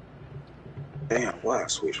 Damn, why I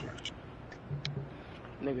switch man?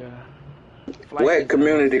 Nigga. What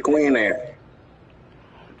community queen at?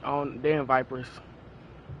 On damn Vipers.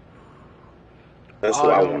 That's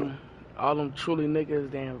what I want. All them truly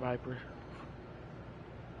niggas, damn Vipers.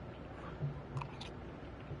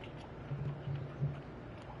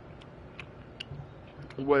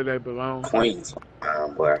 Where they belong. Queens.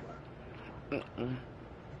 Boy.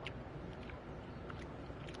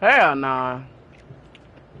 Hell nah.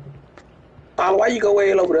 Why you go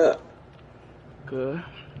way over there? Good.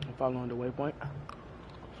 I'm following the waypoint.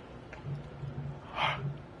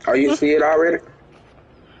 Oh, you see it already?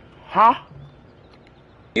 Huh?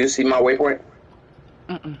 You see my waypoint?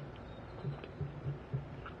 Mm-mm.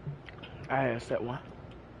 I had set one.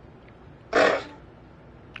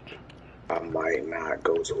 I might not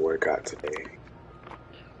go to workout today.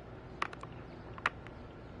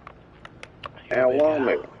 And one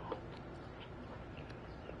maybe.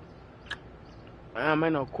 I'm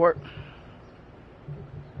in no court.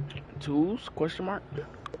 Tools? Question mark.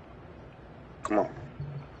 Come on.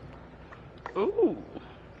 Ooh.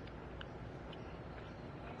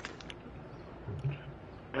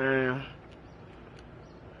 And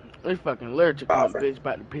this fucking allergic on bitch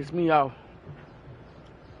about to piss me off.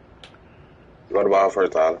 Go to ball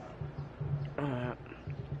first, Tyler.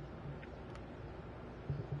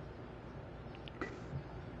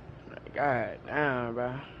 God damn,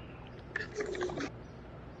 bro.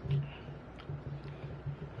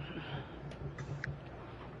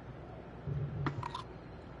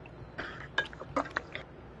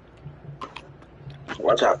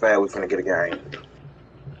 Watch how fast we finna get a game.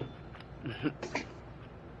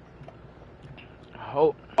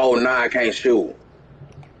 Hope. Oh, nah, I can't shoot.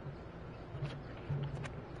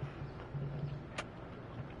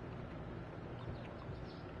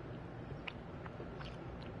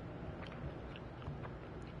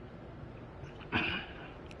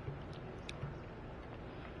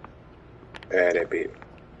 Yeah, that bit.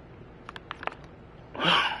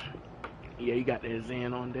 Yeah, you got that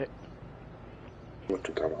Zen on deck. What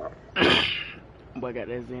you talking about? Boy, got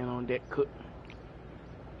that Zen on deck. Cook.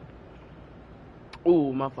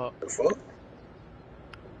 Ooh, my fault. The fuck?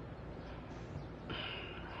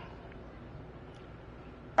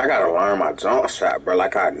 I gotta learn my jump shot, bro.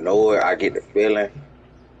 Like, I know it, I get the feeling,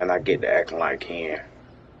 and I get to acting like Ken.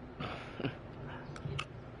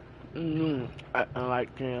 I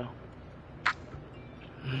like Ken.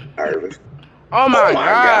 Nervous. Oh my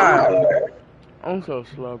god. God. I'm so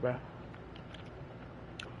slow, bro.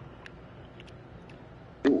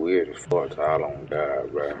 You weird as fuck, Tyler, on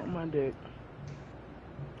God, bro. On my dick.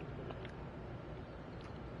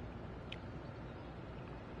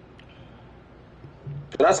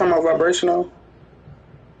 Did I turn my vibration on?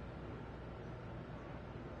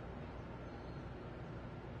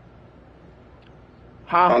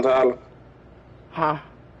 Huh? On Tyler? Huh?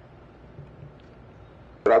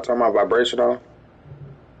 Did I turn my vibration on?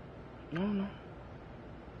 No.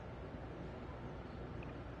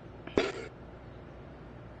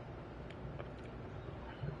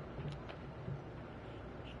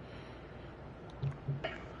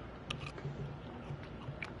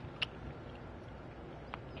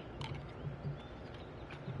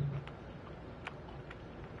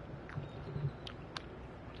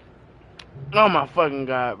 Oh my fucking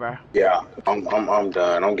god, bro. Yeah, I'm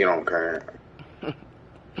done. Don't get on the current.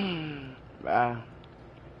 Bro.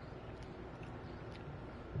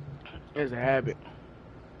 It's a habit.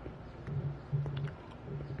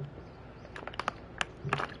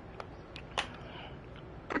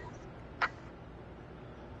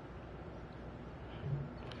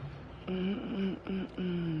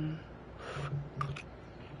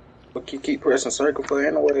 But you keep pressing circle for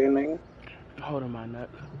anyway, nigga. Hold on my nut.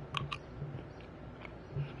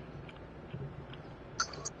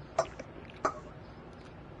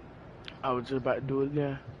 I was just about to do it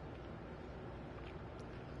again.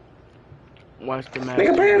 Watch the master.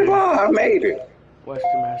 Nigga, play the ball. I made it. Watch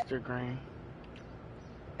the master green.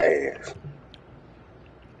 Ass.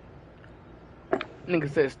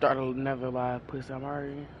 Nigga said start a never live pussy. I'm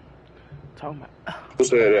already talking about. Who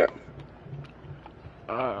said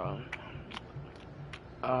that?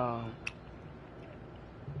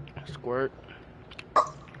 Squirt.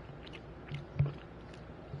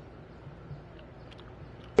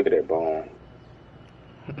 Look at that bone.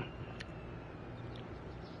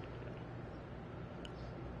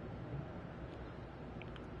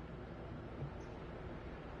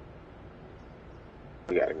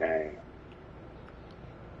 We got a game.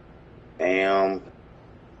 Damn.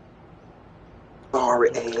 Sorry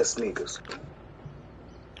ass niggas.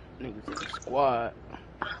 Niggas in the squad.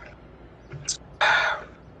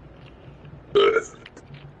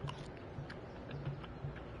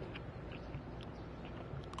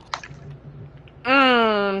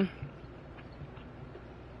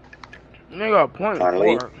 Nigga, point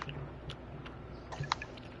Finally. forward.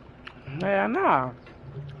 Yeah, nah.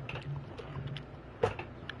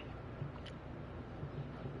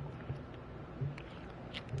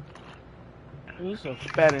 You so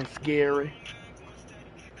fat and scary.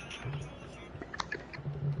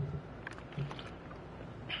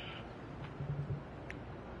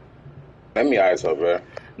 Let me ice up, bro.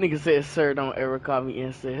 Nigga said, sir, don't ever call me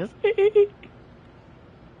incest.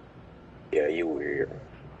 Yeah, you weird.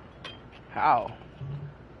 How?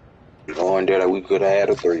 You go in there that we could have had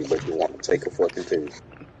a 3, but you want to take a fucking 2.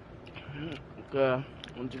 Okay.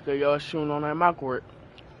 Just cause y'all shooting on that mock work.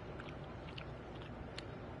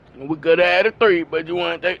 We could have had a 3, but you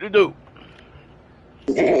want to take the 2.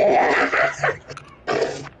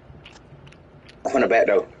 I'm on the back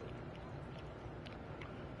though.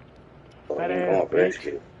 Fat I'm ass going for that bitch.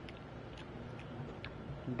 shit.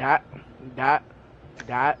 Dot.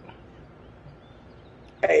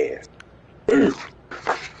 Ass. Yes,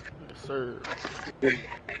 sir.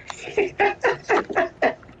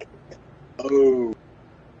 Oh.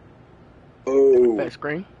 Oh. Fat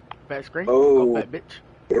screen. Fat screen. Oh. Go fat bitch.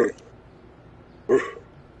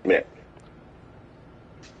 Man.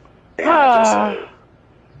 Ah.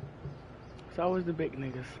 It's always the big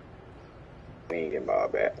niggas. We ain't getting ball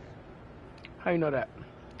back. How you know that?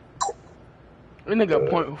 This nigga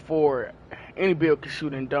point forward. Any build can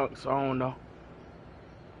shoot and dunk, so I don't know.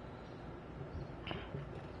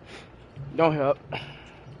 Don't help.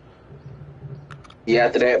 Yeah,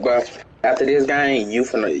 after that, bro. After this game, you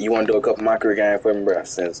want to do a couple of my career games for me, bro?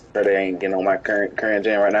 Since they ain't getting on my current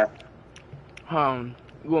gen right now.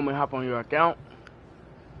 You want me to hop on your account?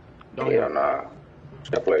 Don't Hell nah.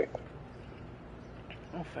 Should play.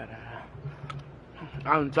 Oh, fat ass.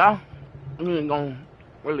 I'm tell you ain't gonna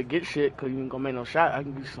really get shit because you ain't gonna make no shot. I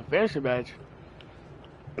can give you some fantasy badge.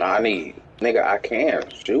 Nah, nigga, I can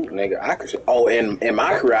shoot, nigga. I can shoot. Oh, in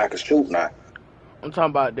my career, I can shoot now. I'm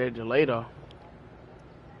talking about that delay though.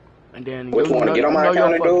 And then Which one? To get on my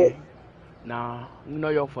account and do it? Nah, you know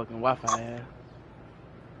your fucking Wi-Fi ass.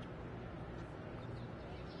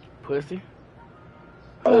 Pussy.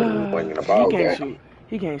 Oh, when the ball He can't game. shoot.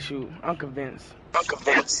 He can't shoot. I'm convinced.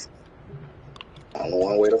 Only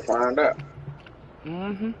one way to find out.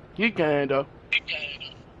 He can though.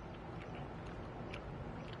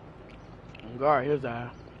 Guard his eye.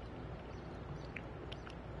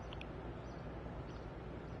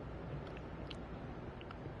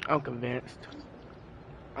 I'm convinced.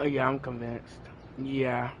 Oh yeah, I'm convinced.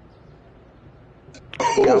 Yeah.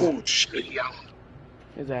 Oh shit.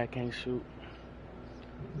 His eye can't shoot.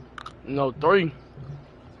 No 3.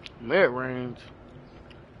 Mid range.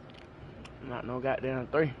 Not no goddamn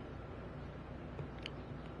 3.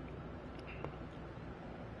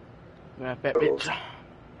 Man, fat bitch.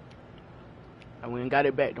 And we ain't got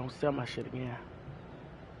it back. Don't sell my shit again.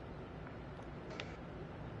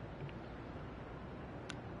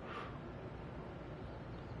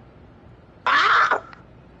 Ah!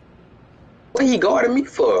 What he guarding me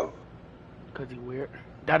for? Cause he weird.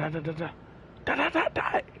 Da da da da da. Da da da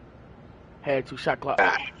da. Had 2 shot clock.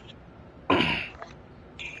 Ah.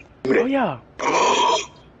 Oh yeah.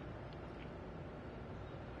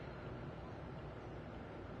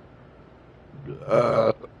 Give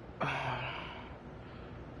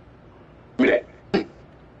me that. Give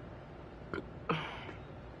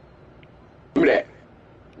me that.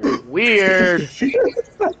 Weird.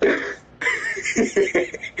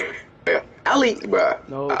 Ali, bro.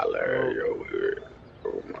 No. I learned your word.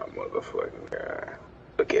 Oh my motherfucking god.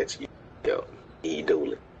 Look at you. Yo. He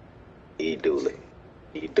dooley. He dooley.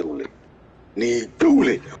 He dooley. He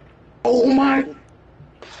dooley. Oh my.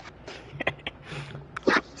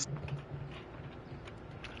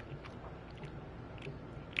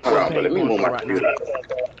 Hold on, but let me move my computer.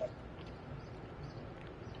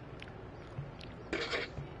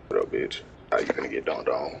 What up, bitch? How you gonna get dunked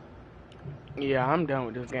on? Yeah, I'm done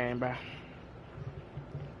with this game, bro.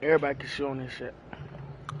 Everybody can shoot on this shit.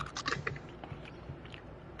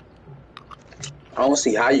 I don't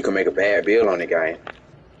see how you can make a bad build on the game.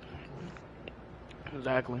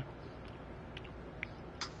 Exactly.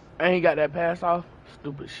 And he got that pass off.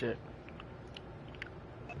 Stupid shit.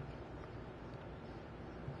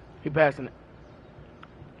 He passing it.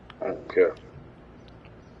 I don't care.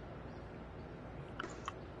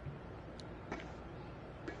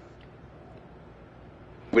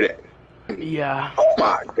 With that. Yeah. Oh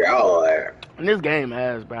my god. And this game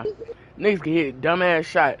ass, bro. Niggas can hit dumbass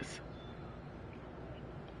shots.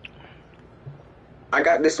 I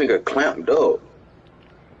got this nigga clamped up.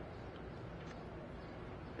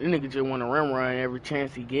 This nigga just want to run every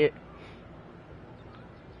chance he get.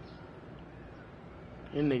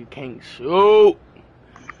 This nigga can't shoot.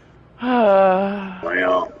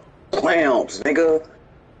 Clamps, nigga.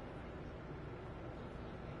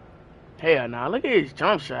 Hell nah, look at his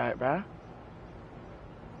jump shot, bro.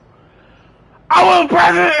 I want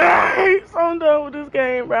present. So I'm done with this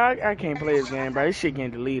game, bro. I can't play this game, bro. This shit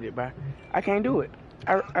getting deleted, bro. I can't do it.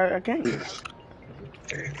 I can't.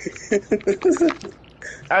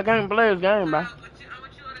 I can't play this game, bro.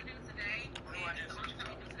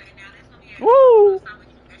 Woo!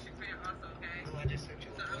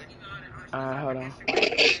 Hold on.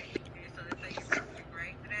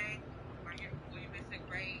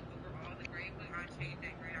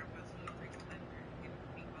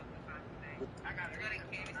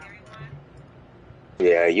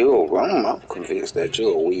 Yeah, I'm convinced that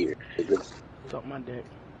you're weird. Suck my dick.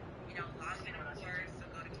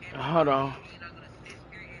 Hold on.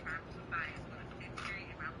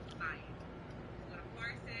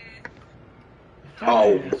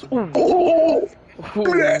 Oh. Ooh. Oh.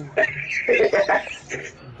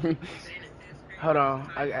 Hold on.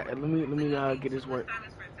 Let me get this work.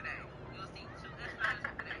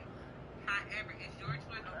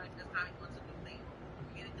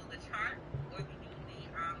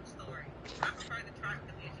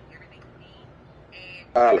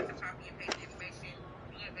 Tyler.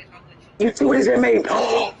 You see what he just made?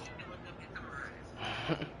 I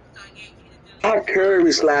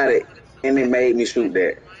curvy slided and it made me shoot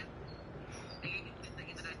that.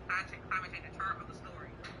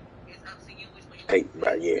 Hey,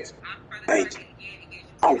 right, yes. Thank you.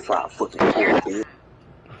 I'm 5 fucking 4.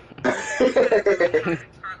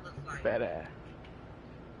 Fat ass.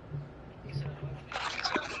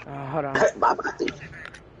 Hold on.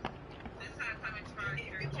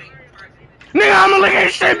 Nigga, I'ma look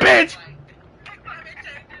at shit, bitch!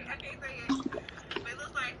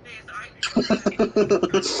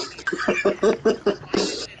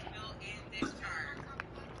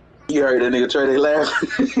 You heard that nigga Trey laugh?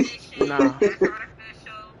 Nah.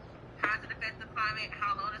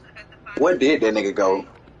 What did that nigga go?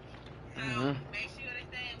 Mm-hmm.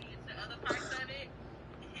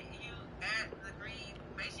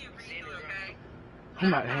 I'm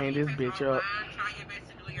about to hang this bitch up.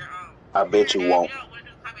 I bet you won't.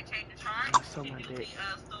 So my dick.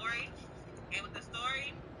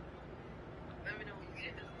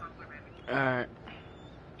 Alright.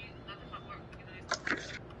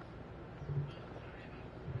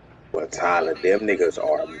 But Tyler, them niggas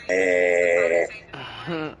are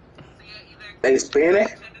mad. They spinning?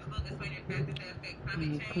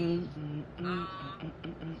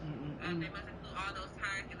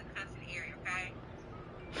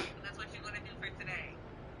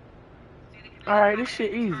 Alright, this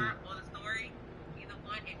shit easy.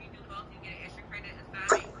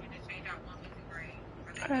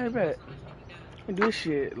 Alright, bet. We can do this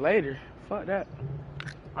shit later. Fuck that.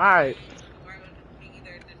 Alright.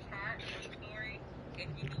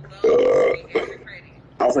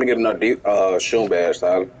 I'm finna get another deep shoe badge,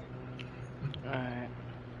 Tyler. Alright.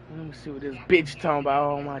 Let me see what this bitch talking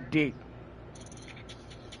about on my dick.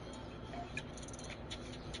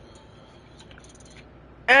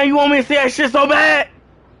 And you want me to see that shit so bad?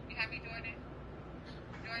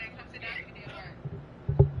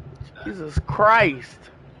 Jesus Christ.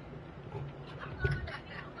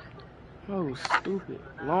 Oh, stupid.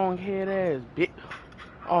 Long head ass bitch.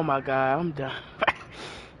 Oh my god, I'm done.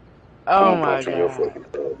 Oh my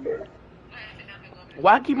god.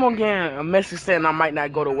 Why I keep on getting a message saying I might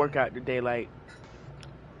not go to work out today? Like,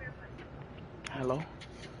 hello?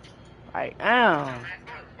 I am.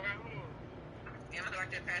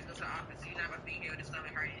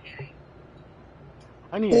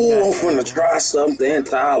 I need Ooh, I'm finna try something,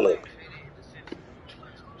 Tyler.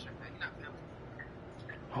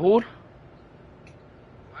 Hold.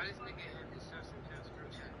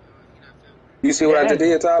 You see what I just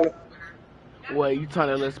did, Tyler? What, you trying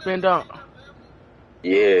to let spin down?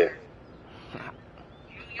 Yeah.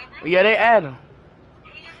 Yeah, they add him.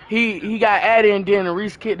 He got added and then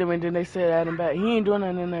Reese kicked him and then they said add him back. He ain't doing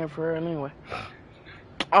nothing in there for real anyway.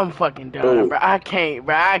 I'm fucking done, Ooh. bro. I can't,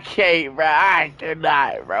 bro. I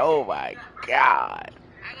cannot, bro. Oh my god.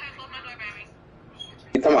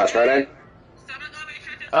 You talking about Friday?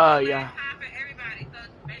 Yeah.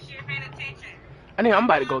 I'm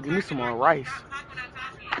about to go get me some more rice.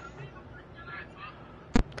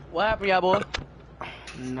 What happened, y'all boy?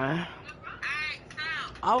 Nah.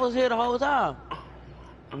 I was here the whole time.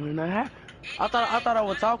 Nothing happened. I thought I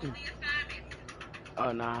was talking.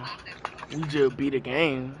 Oh nah. We just beat the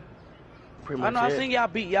game. Pretty much. I know. I seen y'all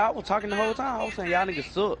beat y'all. I was talking the whole time. I was saying y'all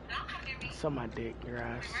niggas suck. Suck my dick, your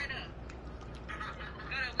ass.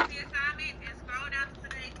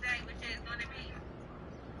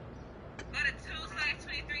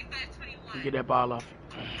 Get that ball off.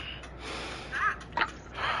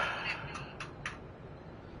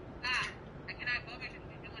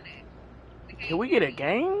 Can we get a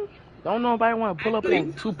game? Don't nobody want to pull up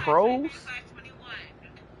on 2 pros?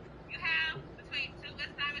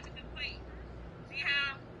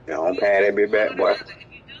 Yeah, don't pad that bit back, boy.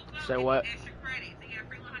 Say what?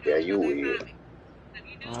 Yeah, you will.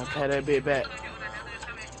 I'll pad that bit back.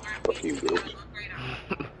 Fuck you, bitch.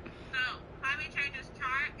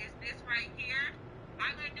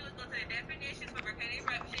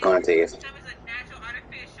 Contest.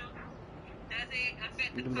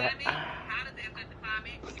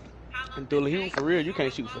 And Dully, he was for real. You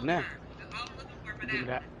can't shoot for now. Give me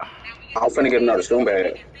that. I'm finna get another shoe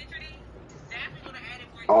bag.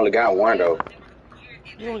 I only got one though.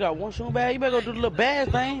 You only got one shoe bag. You better go do the little bass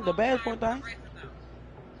thing, the bass point thing.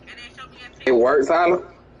 It works, Tyler?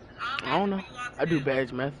 I don't know. I do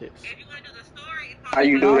badge methods. How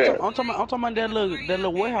you No, do that? I'm talking about that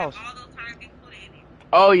little warehouse.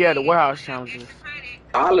 Oh yeah, the warehouse challenges.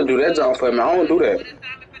 I'll do that job for me. I don't do that.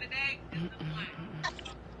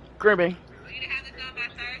 Gribbing.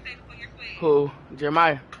 Who?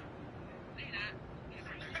 Jeremiah.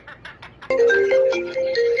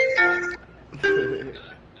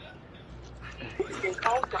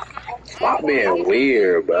 Stop being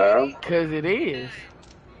weird, bro. Cause it is.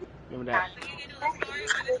 Give me that.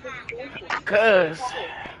 Cause.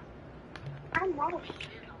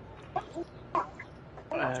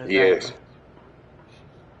 Yes.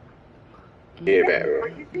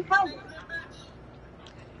 Exactly. Yeah, bro.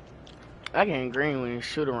 I can't green when you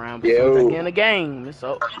shoot around, but as soon as I Yo. get in the game, it's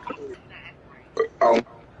up. Um,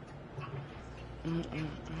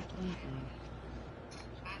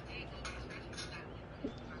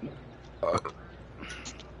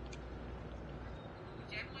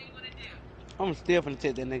 I'm still finna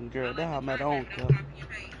take that nigga girl. That's how I'm at. I don't care.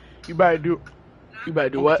 You better do I'm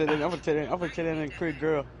what? finna tell that nigga Chris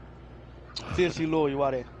girl. See if she loyal. You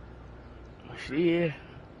out there? She is.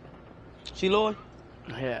 She loyal?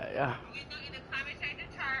 Yeah.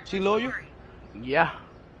 She loyal? Yeah.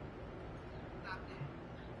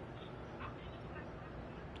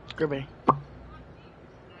 Gribbing.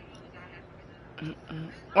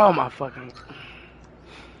 Oh my fucking.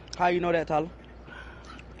 How you know that, Tyler?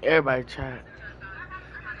 Everybody try to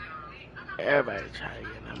get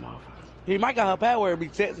that motherfucker. He might got her power and be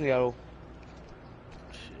texting yo.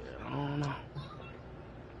 Shit, I don't know.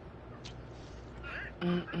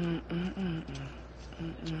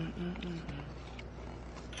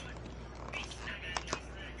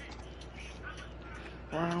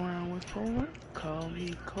 Round with Poland, call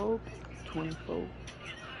me Kobe, 24.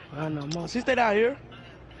 I know more. She stayed out here.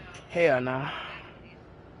 Hell nah.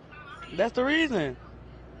 That's the reason.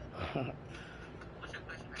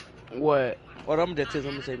 What? Or I'm just tell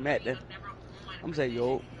him to say Matt then. I'm gonna say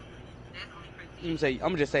yo. I'm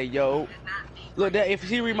gonna just say yo. Look, that if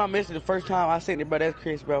she read my message the first time I sent it, bro, that's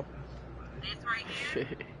Chris, bro.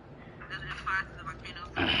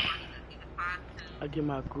 I get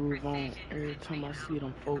my groove on every time I see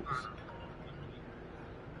them folks.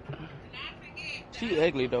 She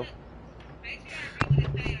ugly though.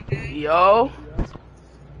 Yo.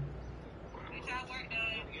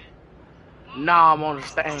 Nah, I'm on the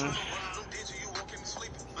stain.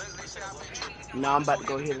 Nah, I'm about to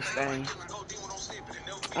go hit the stain.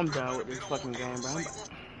 I'm done with this fucking game, bro.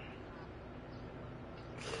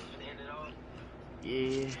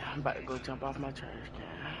 Yeah, I'm about to go jump off my trash can.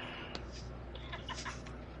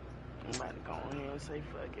 I'm about to go in here and say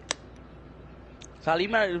fuck it. Tyler, you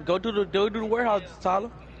might go to the warehouse,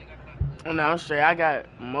 Tyler. No, I'm straight. I got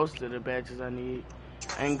most of the badges I need.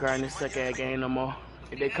 I ain't grinding this suck ass game no more.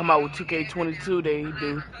 If they come out with 2K22, they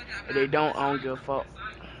do. If they don't, I don't give a fuck.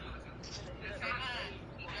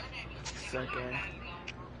 Suck ass.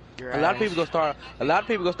 A lot of people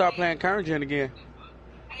gonna start playing current gen again.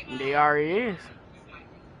 They already is.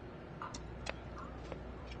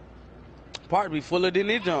 Part be fuller than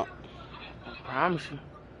this jump. I promise you.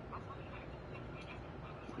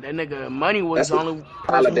 That nigga Money was that's the only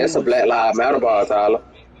Tyler, person that's who a Black Lives Matter bar, Tyler.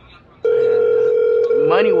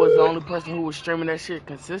 Money was the only person who was streaming that shit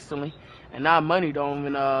consistently, and now Money don't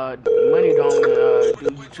even do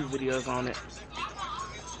YouTube videos on it.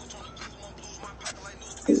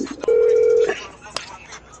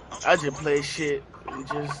 I just play shit and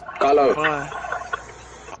just Hello. fun.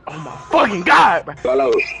 Oh my fucking god, bro.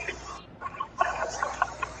 Hello.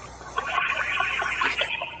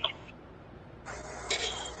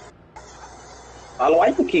 Tyler, why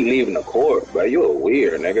you keep leaving the court, bro? You a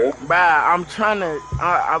weird nigga. Bruh, I'm trying to.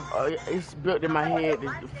 It's built in my head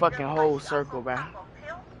the fucking whole circle, bruh.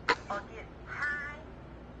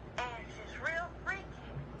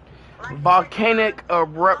 Volcanic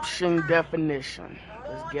eruption definition.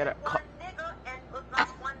 Let's get it.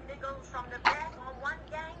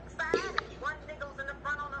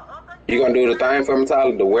 You gonna do the thing for me,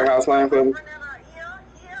 Tyler? The warehouse line for me?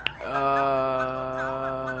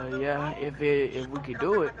 Yeah. If we could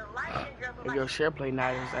do it. If your share play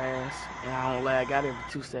not his ass, and I don't lag out every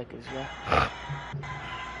 2 seconds, yeah.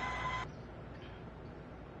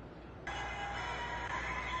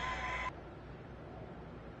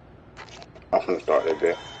 I'm gonna start that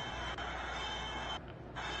bit.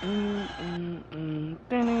 Then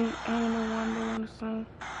ain't no wonder on the song.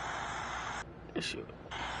 Shit.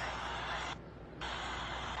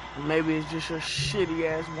 Maybe it's just your shitty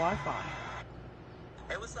ass Wi-Fi.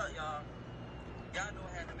 Hey, what's up, y'all? Y'all know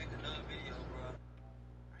I had to make another video, bro.